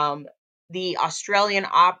 Um, the Australian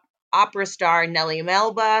opera star Nellie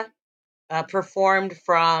Melba performed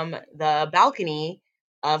from the balcony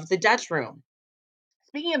of the Dutch room.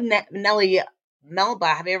 Speaking of Nellie Melba,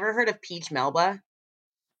 have you ever heard of Peach Melba?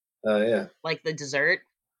 Yeah. Like the dessert?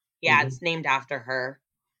 Yeah, it's named after her.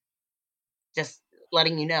 Just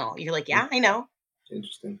letting you know. You're like, yeah, I know.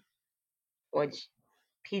 Interesting. Which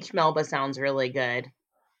Peach Melba sounds really good.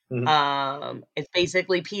 Mhm. It's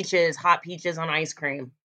basically peaches, hot peaches on ice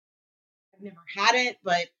cream. I've never had it,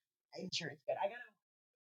 but I'm sure it's good. I gotta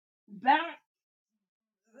back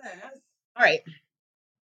this. All right.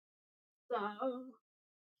 So,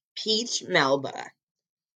 Peach Melba.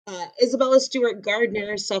 Isabella Stewart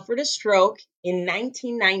Gardner suffered a stroke in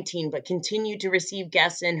 1919, but continued to receive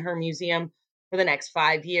guests in her museum for the next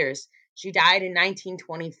 5 years. She died in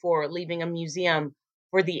 1924, leaving a museum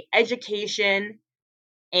for the education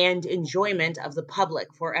and enjoyment of the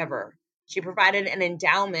public forever. She provided an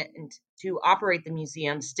endowment to operate the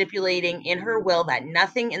museum, stipulating in her will that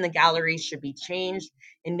nothing in the galleries should be changed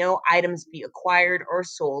and no items be acquired or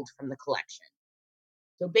sold from the collection.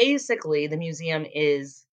 So basically, the museum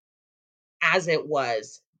is as it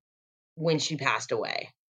was when she passed away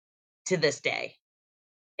to this day,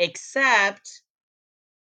 except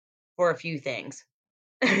for a few things,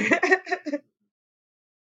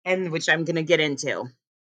 and which I'm going to get into.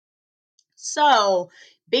 So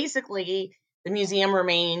basically, the museum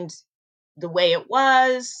remained the way it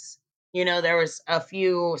was. There was a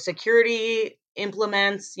few security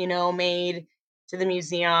implements, made to the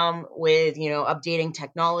museum with, updating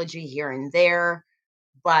technology here and there,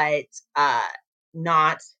 but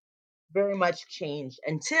not very much changed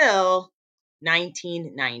until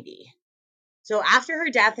 1990. So after her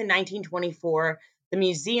death in 1924, the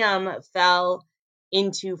museum fell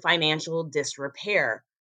into financial disrepair.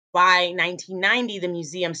 By 1990, the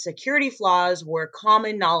museum's security flaws were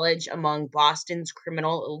common knowledge among Boston's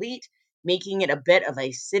criminal elite, making it a bit of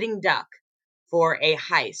a sitting duck for a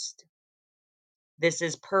heist. This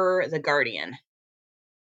is per The Guardian.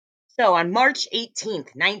 So on March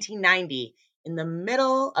 18th, 1990, in the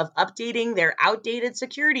middle of updating their outdated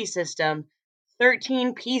security system,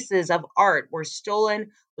 13 pieces of art were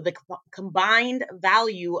stolen with a combined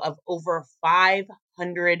value of over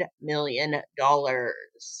 $500 million.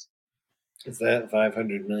 Is that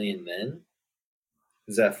 500 million then?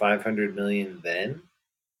 Is that 500 million then?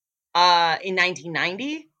 In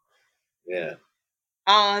 1990? Yeah.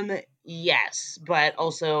 Yes, but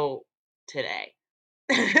also today.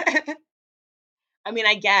 I mean,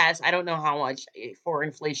 I guess. I don't know how much for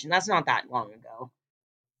inflation. That's not that long ago.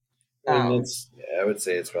 I mean, I would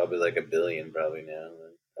say it's probably like $1 billion probably now.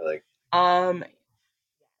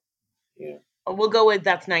 Yeah. We'll go with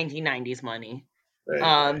that's 1990s money.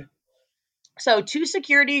 Right. So 2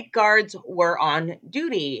 security guards were on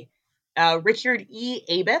duty. Richard E.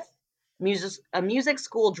 Abeth, a music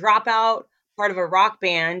school dropout, part of a rock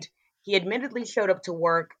band. He admittedly showed up to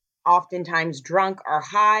work, oftentimes drunk or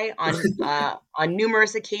high on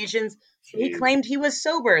numerous occasions. He claimed he was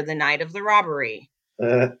sober the night of the robbery.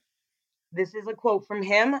 This is a quote from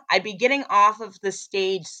him. I'd be getting off of the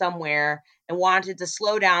stage somewhere and wanted to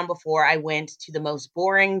slow down before I went to the most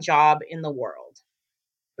boring job in the world.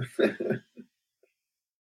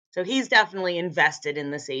 So he's definitely invested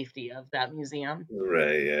in the safety of that museum.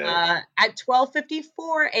 Right, yeah. At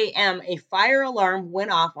 12:54 a.m., a fire alarm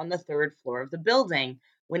went off on the 3rd floor of the building.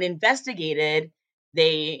 When investigated,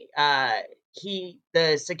 the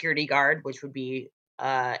security guard, which would be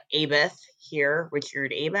Abeth here,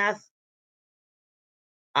 Richard Abeth,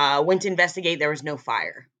 went to investigate. There was no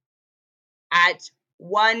fire. At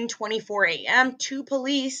 1:24 a.m., 2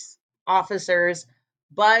 police officers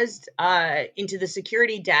buzzed into the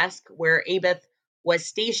security desk where Abeth was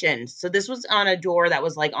stationed. So this was on a door that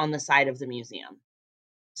was like on the side of the museum.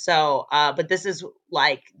 So, but this is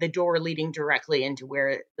like the door leading directly into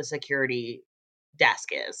where the security desk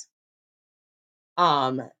is.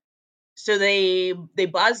 So they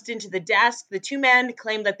buzzed into the desk. The 2 men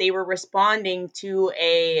claimed that they were responding to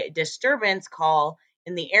a disturbance call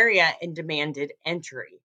in the area and demanded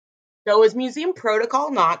entry. So it was museum protocol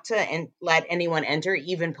not to let anyone enter,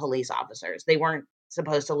 even police officers. They weren't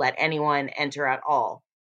supposed to let anyone enter at all.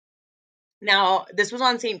 Now, this was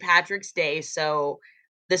on St. Patrick's Day, so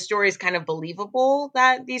the story is kind of believable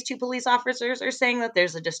that these 2 police officers are saying that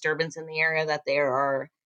there's a disturbance in the area that they are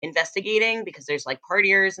investigating because there's like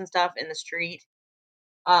partiers and stuff in the street.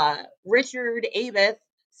 Richard Abeth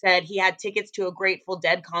said he had tickets to a Grateful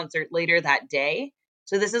Dead concert later that day.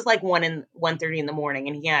 So this is like 1:30 in the morning,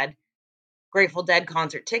 and he had Grateful Dead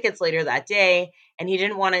concert tickets later that day, and he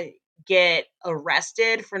didn't want to get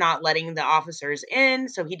arrested for not letting the officers in,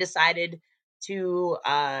 so he decided to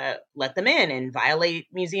let them in and violate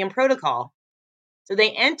museum protocol. So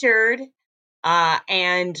they entered,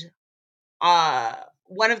 and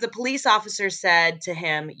one of the police officers said to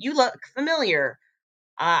him, "You look familiar.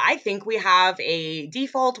 I think we have a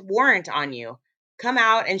default warrant on you. Come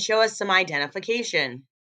out and show us some identification."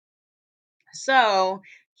 So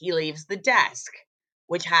he leaves the desk,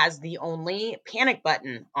 which has the only panic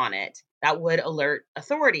button on it that would alert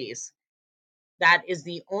authorities. That is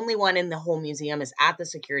the only one in the whole museum is at the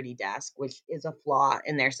security desk, which is a flaw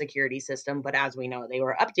in their security system. But as we know, they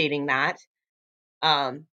were updating that.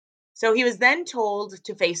 So he was then told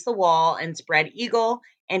to face the wall and spread eagle,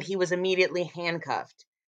 and he was immediately handcuffed.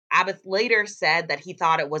 Abeth later said that he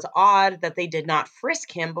thought it was odd that they did not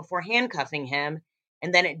frisk him before handcuffing him,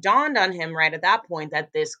 and then it dawned on him right at that point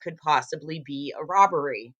that this could possibly be a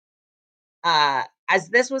robbery. As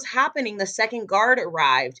this was happening, the second guard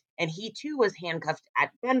arrived, and he too was handcuffed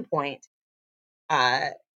at gunpoint.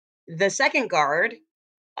 The second guard,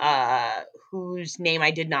 whose name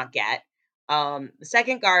I did not get, the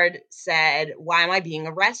second guard said, "Why am I being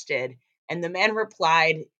arrested?" And the man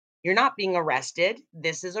replied, "You're not being arrested.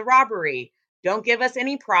 This is a robbery. Don't give us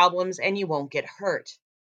any problems and you won't get hurt."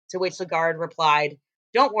 To which the guard replied,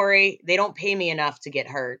 "Don't worry, they don't pay me enough to get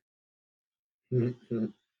hurt."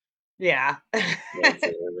 Yeah.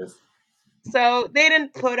 So they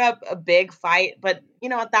didn't put up a big fight, but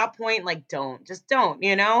at that point, like, just don't,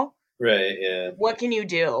 Right, yeah. What can you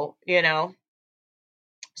do,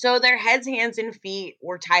 So their heads, hands, and feet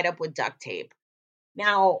were tied up with duct tape.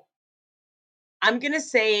 Now, I'm going to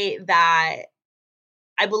say that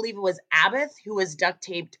I believe it was Abbott who was duct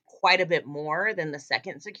taped quite a bit more than the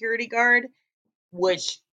second security guard,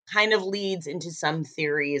 which kind of leads into some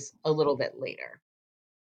theories a little bit later.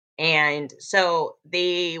 And so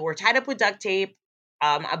they were tied up with duct tape.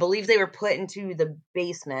 I believe they were put into the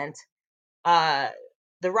basement. The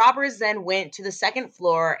robbers then went to the second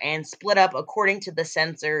floor and split up according to the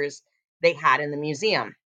sensors they had in the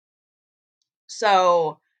museum.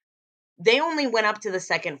 So they only went up to the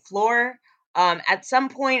second floor. At some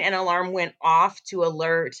point, an alarm went off to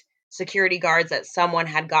alert security guards that someone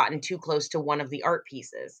had gotten too close to one of the art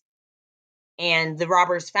pieces. And the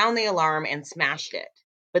robbers found the alarm and smashed it.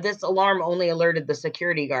 But this alarm only alerted the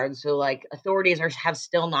security guards, so authorities have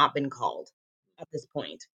still not been called at this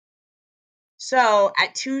point. So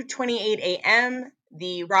at 2:28 a.m.,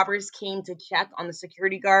 the robbers came to check on the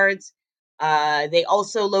security guards. They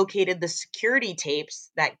also located the security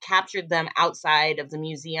tapes that captured them outside of the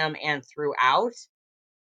museum and throughout.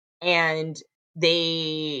 And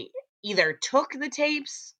they either took the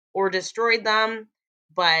tapes or destroyed them,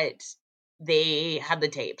 but they had the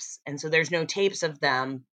tapes. And so there's no tapes of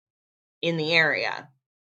them in the area.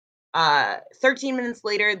 13 minutes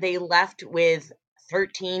later, they left with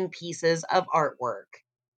 13 pieces of artwork.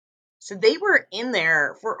 So they were in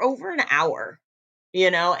there for over an hour,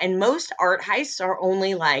 and most art heists are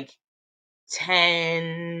only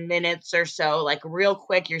 10 minutes or so, real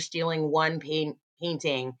quick. You're stealing one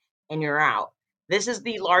painting and you're out. This is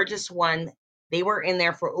the largest one. They were in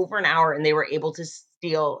there for over an hour and they were able to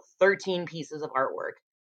steal 13 pieces of artwork,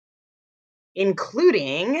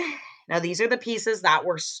 including, now these are the pieces that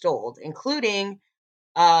were stolen, including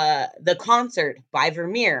the Concert by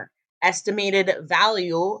Vermeer, estimated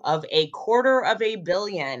value of $250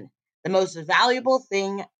 million, the most valuable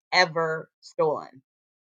thing ever stolen.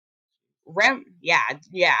 Yeah,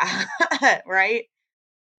 right?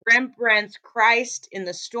 Rembrandt's Christ in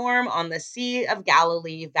the Storm on the Sea of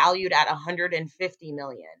Galilee, valued at $150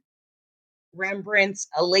 million. Rembrandt's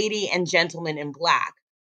A Lady and Gentleman in Black,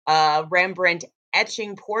 Rembrandt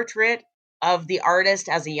etching portrait of the artist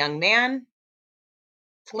as a young man.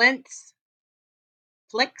 Flink's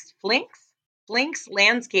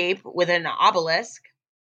landscape with an obelisk.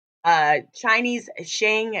 Chinese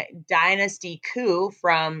Shang Dynasty coup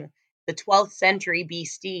from the 12th century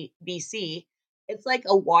BC. It's like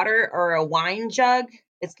a water or a wine jug.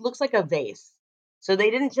 It looks like a vase. So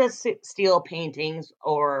they didn't just steal paintings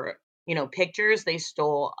or, pictures. They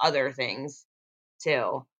stole other things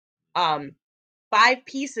too. 5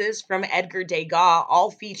 pieces from Edgar Degas,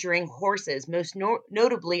 all featuring horses, most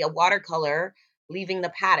notably a watercolor leaving the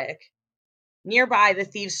paddock. Nearby, the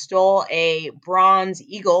thieves stole a bronze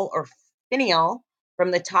eagle or finial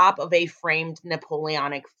from the top of a framed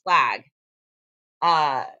Napoleonic flag.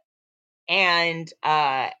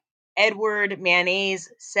 Edward Manet's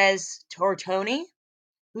Says Tortoni,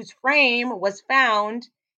 whose frame was found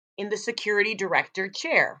in the security director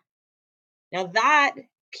chair. Now, that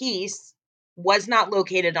piece was not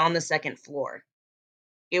located on the second floor.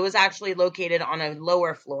 It was actually located on a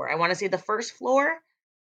lower floor. I want to say the first floor.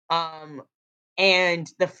 And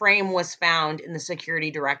the frame was found in the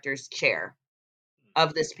security director's chair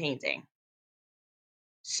of this painting.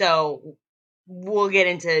 So we'll get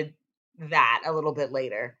into that a little bit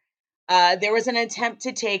later. There was an attempt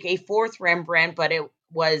to take a fourth Rembrandt, but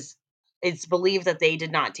it's believed that they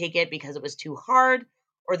did not take it because it was too hard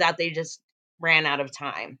or that they just ran out of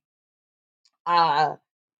time.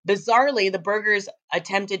 Bizarrely, the burglars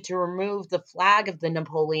attempted to remove the flag of the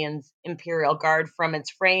Napoleon's Imperial Guard from its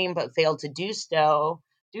frame, but failed to do so,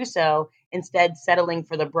 instead settling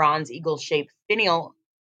for the bronze eagle-shaped finial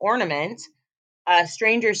ornament.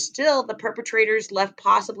 Stranger still, the perpetrators left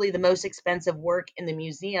possibly the most expensive work in the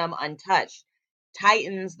museum untouched,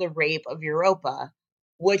 Titian's The Rape of Europa,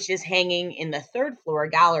 which is hanging in the third floor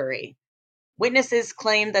gallery. Witnesses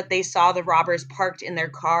claimed that they saw the robbers parked in their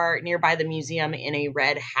car nearby the museum in a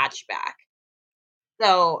red hatchback.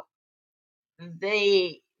 So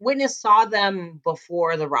witness saw them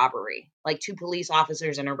before the robbery, like 2 police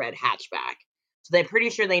officers in a red hatchback. So they're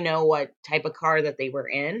pretty sure they know what type of car that they were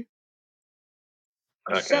in.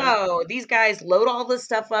 Okay. So these guys load all this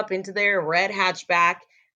stuff up into their red hatchback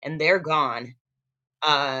and they're gone.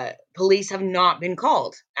 Police have not been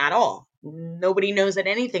called at all. Nobody knows that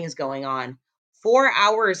anything is going on. 4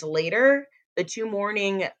 hours later, the 2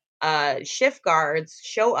 morning shift guards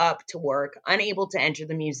show up to work, unable to enter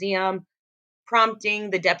the museum. prompting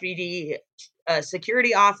the deputy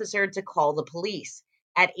security officer to call the police.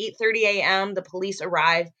 At 8:30 a.m., the police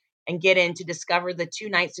arrive and get in to discover the 2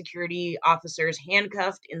 night security officers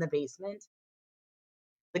handcuffed in the basement.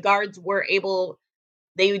 The guards were able,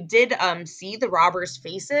 they did see the robbers'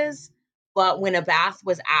 faces, but when Abath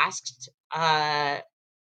was asked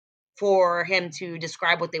for him to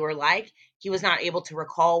describe what they were like, he was not able to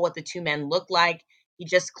recall what the 2 men looked like. He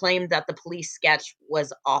just claimed that the police sketch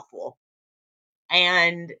was awful.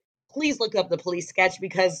 And please look up the police sketch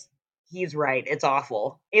because he's right. It's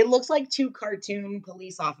awful. It looks like 2 cartoon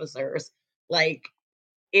police officers. Like,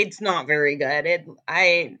 it's not very good.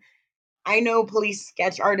 I know police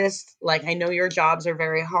sketch artists. Like, I know your jobs are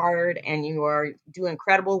very hard and you are do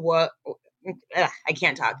incredible work. I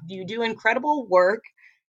can't talk. You do incredible work.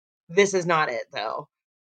 This is not it though.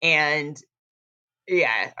 And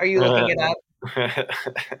yeah, are you looking it up?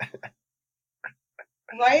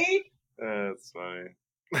 Right? That's funny.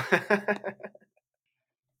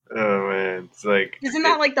 Oh man, it's like, isn't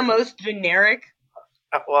that like the most generic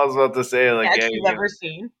well, I was about to say, like, sketch yeah, you've ever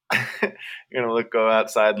seen? you're gonna go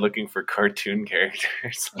outside looking for cartoon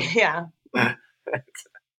characters. Yeah.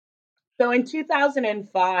 So in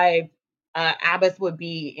 2005, Abath would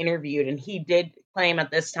be interviewed, and he did claim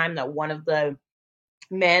at this time that one of the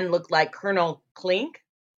men looked like Colonel Klink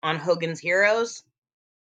on Hogan's Heroes,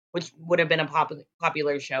 which would have been a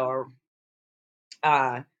popular show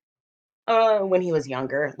when he was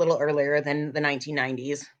younger, a little earlier than the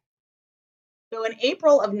 1990s. So in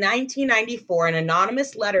April of 1994, an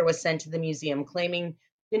anonymous letter was sent to the museum claiming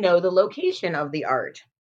to know the location of the art.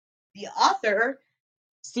 The author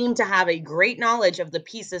seemed to have a great knowledge of the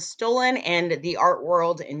pieces stolen and the art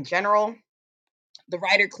world in general. The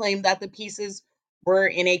writer claimed that the pieces were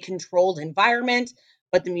in a controlled environment,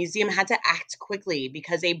 but the museum had to act quickly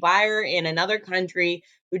because a buyer in another country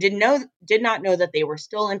who did not know that they were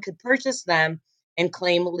stolen could purchase them and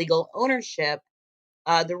claim legal ownership.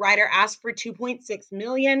 The writer asked for 2.6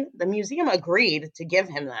 million. The museum agreed to give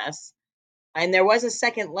him this. And there was a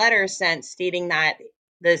second letter sent stating that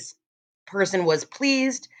this person was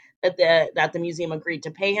pleased that the museum agreed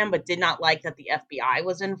to pay him, but did not like that the FBI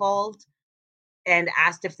was involved, and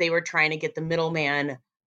asked if they were trying to get the middleman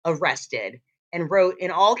arrested, and wrote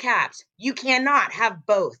in all caps, "You cannot have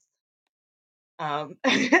both."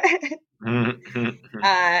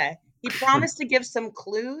 He promised to give some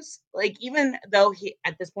clues, like, even though he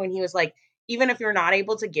at this point he was like, even if you're not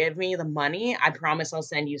able to give me the money, I promise I'll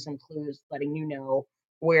send you some clues letting you know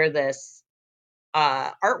where this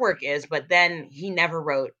artwork is. But then he never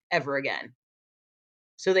wrote ever again.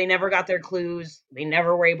 So they never got their clues. They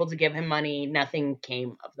never were able to give him money. Nothing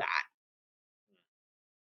came of that.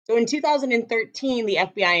 So in 2013, the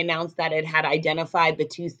FBI announced that it had identified the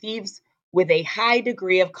 2 thieves with a high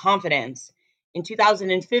degree of confidence. In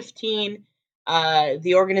 2015,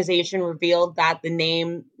 the organization revealed that the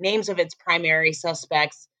names of its primary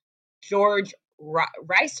suspects, George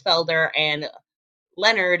Reisfelder and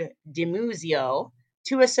Leonard DiMuzio,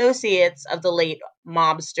 2 associates of the late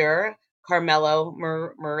mobster Carmelo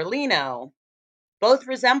Merlino. Both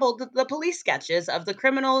resembled the police sketches of the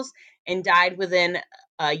criminals and died within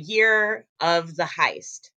a year of the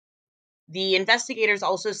heist. The investigators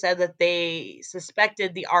also said that they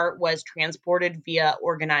suspected the art was transported via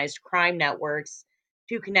organized crime networks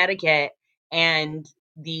to Connecticut and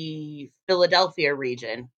the Philadelphia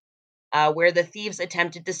region, where the thieves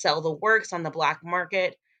attempted to sell the works on the black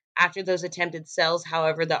market. After those attempted sales,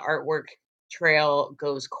 however, the artwork trail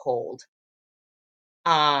goes cold.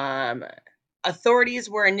 Authorities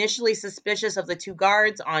were initially suspicious of the 2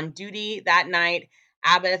 guards on duty that night.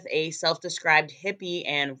 Abath, a self-described hippie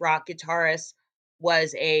and rock guitarist,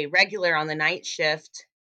 was a regular on the night shift.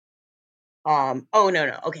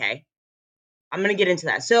 Okay. I'm going to get into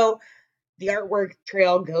that. So the artwork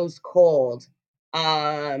trail goes cold.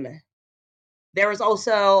 There was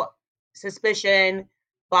also suspicion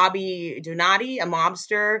Bobby Donati, a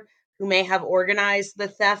mobster who may have organized the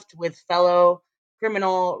theft with fellow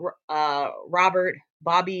criminal Robert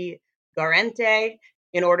Bobby Garente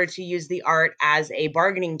in order to use the art as a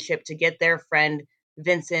bargaining chip to get their friend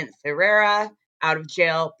Vincent Ferreira out of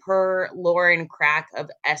jail, per Lauren Crack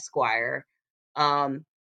of Esquire.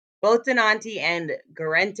 Both Donati and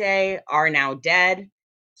Garente are now dead.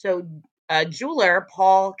 So jeweler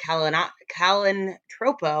Paul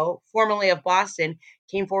Calantropo, formerly of Boston,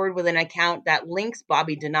 came forward with an account that links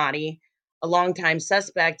Bobby Donati, a longtime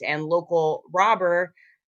suspect and local robber,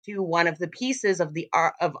 to one of the pieces of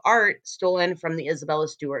art stolen from the Isabella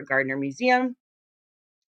Stewart Gardner Museum.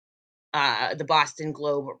 The Boston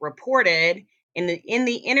Globe reported in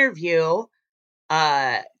the interview,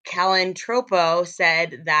 Calantropo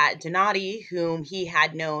said that Donati, whom he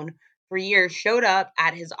had known for years, showed up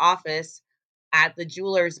at his office at the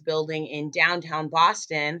Jewelers Building in downtown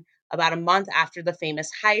Boston about a month after the famous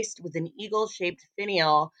heist with an eagle-shaped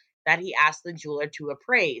finial that he asked the jeweler to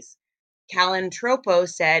appraise. Calantropo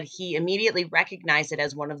said he immediately recognized it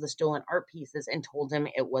as one of the stolen art pieces and told him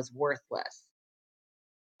it was worthless.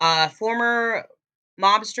 Former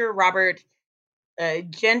mobster Robert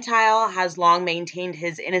Gentile has long maintained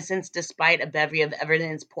his innocence despite a bevy of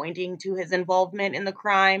evidence pointing to his involvement in the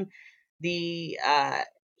crime. He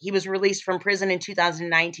was released from prison in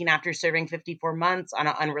 2019 after serving 54 months on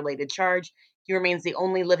an unrelated charge. He remains the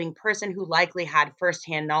only living person who likely had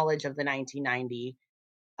firsthand knowledge of the 1990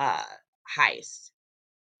 heist.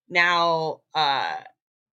 Now,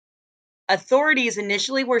 authorities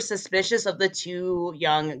initially were suspicious of the two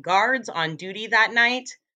young guards on duty that night.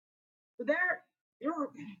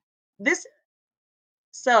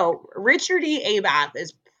 So Richard E. Abath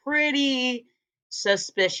is pretty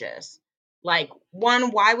suspicious. Like, one,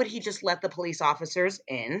 why would he just let the police officers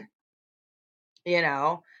in?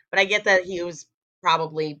 But I get that he was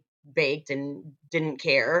probably baked and didn't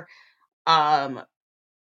care.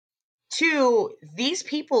 Two, these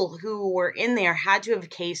people who were in there had to have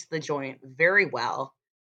cased the joint very well.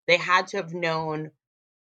 They had to have known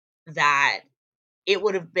that it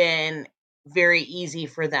would have been very easy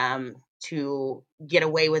for them to get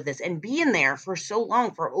away with this and be in there for so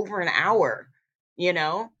long, for over an hour,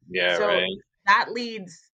 Yeah, so right. that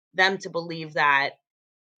leads them to believe that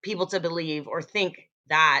people to believe or think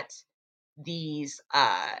that these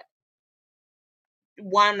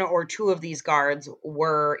one or two of these guards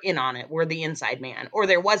were in on it, were the inside man, or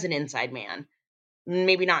there was an inside man.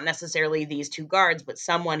 Maybe not necessarily these two guards, but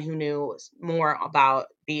someone who knew more about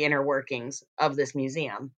the inner workings of this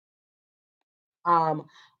museum.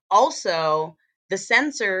 Also, the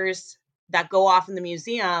sensors that go off in the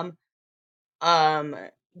museum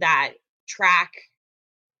that track,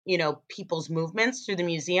 people's movements through the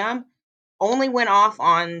museum only went off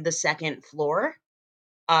on the second floor,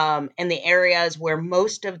 and the areas where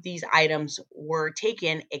most of these items were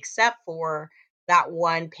taken, except for that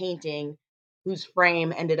one painting whose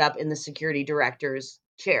frame ended up in the security director's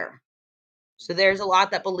chair. So there's a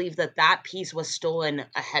lot that believe that that piece was stolen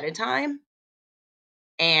ahead of time,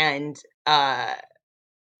 and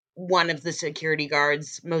one of the security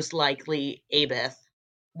guards, most likely Abath,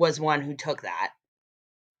 was one who took that.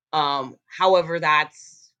 However,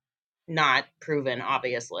 that's not proven,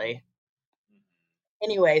 obviously.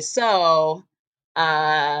 Anyway, so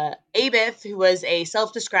Abath, who was a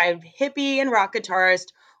self-described hippie and rock guitarist,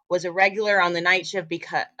 was a regular on the night shift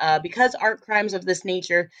because art crimes of this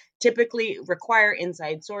nature typically require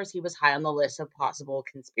inside source. He was high on the list of possible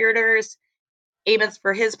conspirators. Abath,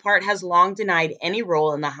 for his part, has long denied any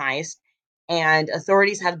role in the heist, and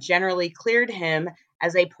authorities have generally cleared him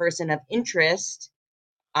as a person of interest.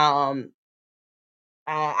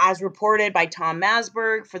 As reported by Tom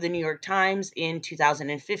Masberg for the New York Times in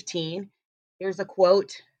 2015, here's a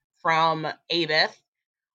quote from Abath.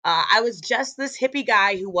 I was just this hippie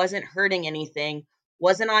guy who wasn't hurting anything,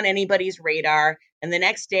 wasn't on anybody's radar, and the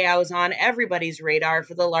next day I was on everybody's radar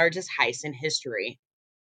for the largest heist in history.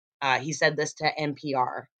 He said this to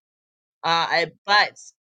NPR. But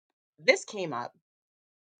this came up.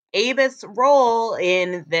 Abath's role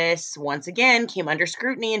in this, once again, came under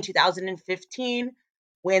scrutiny in 2015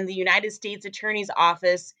 when the United States Attorney's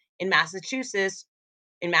Office in Massachusetts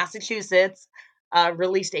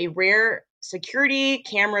released a rare security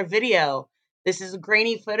camera video. This is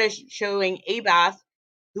grainy footage showing Abath,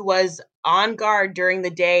 who was on guard during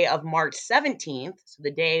the day of March 17th, so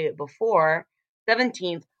the day before,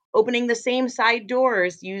 17th, opening the same side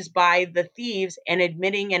doors used by the thieves and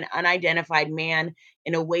admitting an unidentified man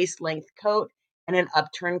in a waist-length coat and an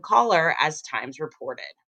upturned collar, as Times reported.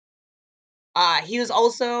 He was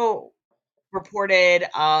also reported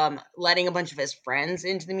letting a bunch of his friends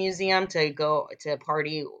into the museum to go to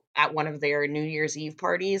party at one of their New Year's Eve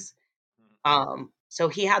parties. So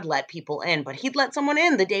he had let people in, but he'd let someone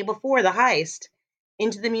in the day before the heist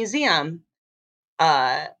into the museum.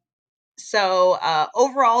 So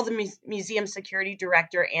overall, the museum security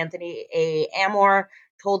director, Anthony A. Amor,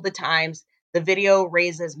 told the Times the video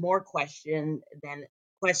raises more questions than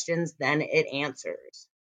it answers.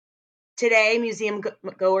 Today, museum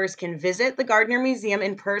goers can visit the Gardner Museum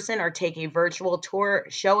in person or take a virtual tour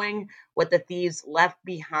showing what the thieves left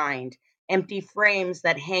behind, empty frames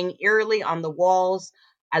that hang eerily on the walls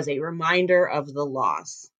as a reminder of the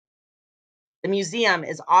loss. The museum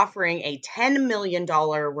is offering a $10 million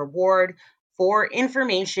reward for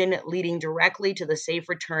information leading directly to the safe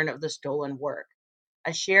return of the stolen work.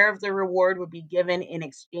 A share of the reward would be given in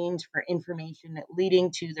exchange for information leading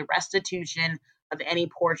to the restitution of any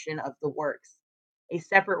portion of the works. A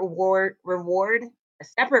separate reward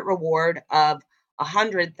of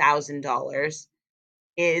 $100,000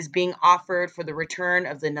 is being offered for the return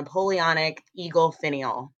of the Napoleonic eagle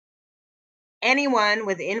finial. Anyone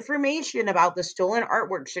with information about the stolen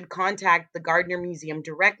artwork should contact the Gardner Museum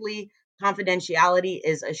directly. Confidentiality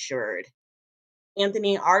is assured.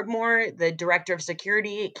 Anthony Ardmore, the director of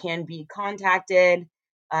security, can be contacted.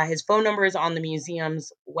 His phone number is on the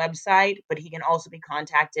museum's website, but he can also be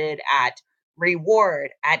contacted at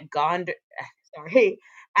reward at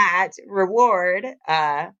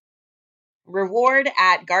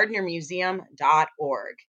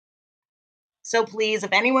gardnermuseum.org. So please,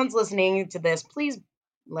 if anyone's listening to this, please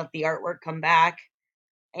let the artwork come back.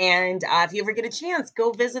 And if you ever get a chance,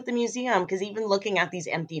 go visit the museum, because even looking at these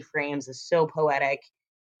empty frames is so poetic.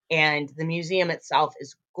 And the museum itself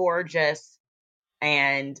is gorgeous.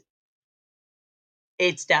 And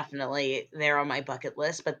it's definitely there on my bucket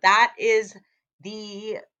list. But that is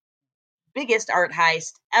the biggest art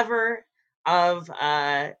heist ever of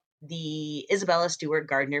the Isabella Stewart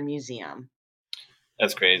Gardner Museum.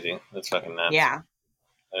 That's crazy. That's fucking nuts. Yeah.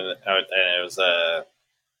 And it was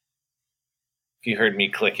if you heard me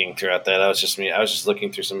clicking throughout that, that was just me. I was just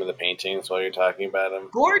looking through some of the paintings while you're talking about them.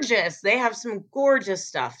 Gorgeous. They have some gorgeous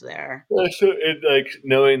stuff there. So, like,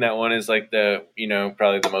 knowing that one is like the,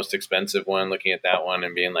 probably the most expensive one, looking at that one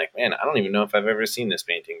and being like, man, I don't even know if I've ever seen this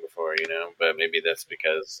painting before, but maybe that's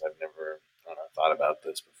because I've never thought about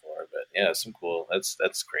this before. But yeah, some cool.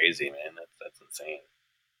 That's crazy, man. That's insane.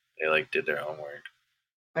 They like did their own work.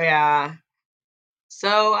 Yeah.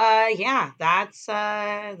 So yeah, that's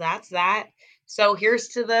that. So here's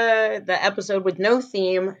to the episode with no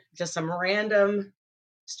theme, just some random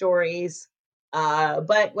stories.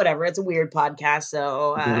 But whatever, it's a weird podcast,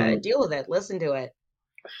 so deal with it. Listen to it.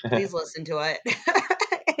 Please listen to it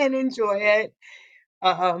and enjoy it.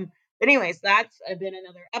 But anyways, that's been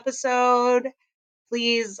another episode.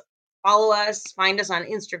 Please follow us, find us on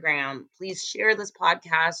Instagram. Please share this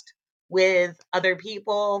podcast with other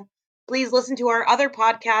people. Please listen to our other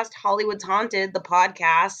podcast, Hollywood's Haunted, the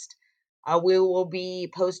podcast. We will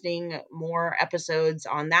be posting more episodes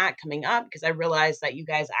on that coming up, because I realized that you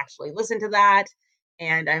guys actually listen to that.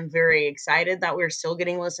 And I'm very excited that we're still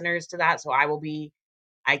getting listeners to that. So I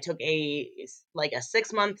took a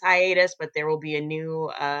 6-month hiatus, but there will be a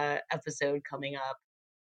new episode coming up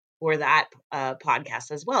for that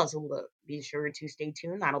podcast as well. So be sure to stay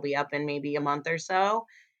tuned. That'll be up in maybe a month or so.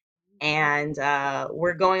 And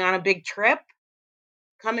we're going on a big trip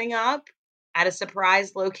coming up at a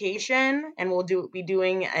surprise location, and we'll be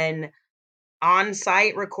doing an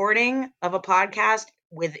on-site recording of a podcast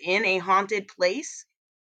within a haunted place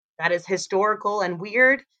that is historical and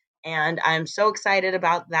weird, and I'm so excited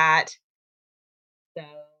about that. So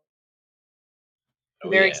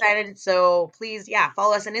very excited. So please,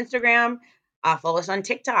 follow us on Instagram, follow us on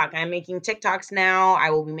TikTok. I'm making TikToks now. I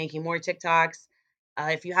will be making more TikToks.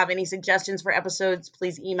 If you have any suggestions for episodes,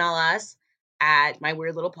 please email us at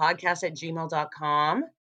myweirdlittlepodcast@gmail.com.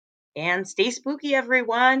 And stay spooky,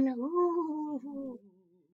 everyone. Ooh.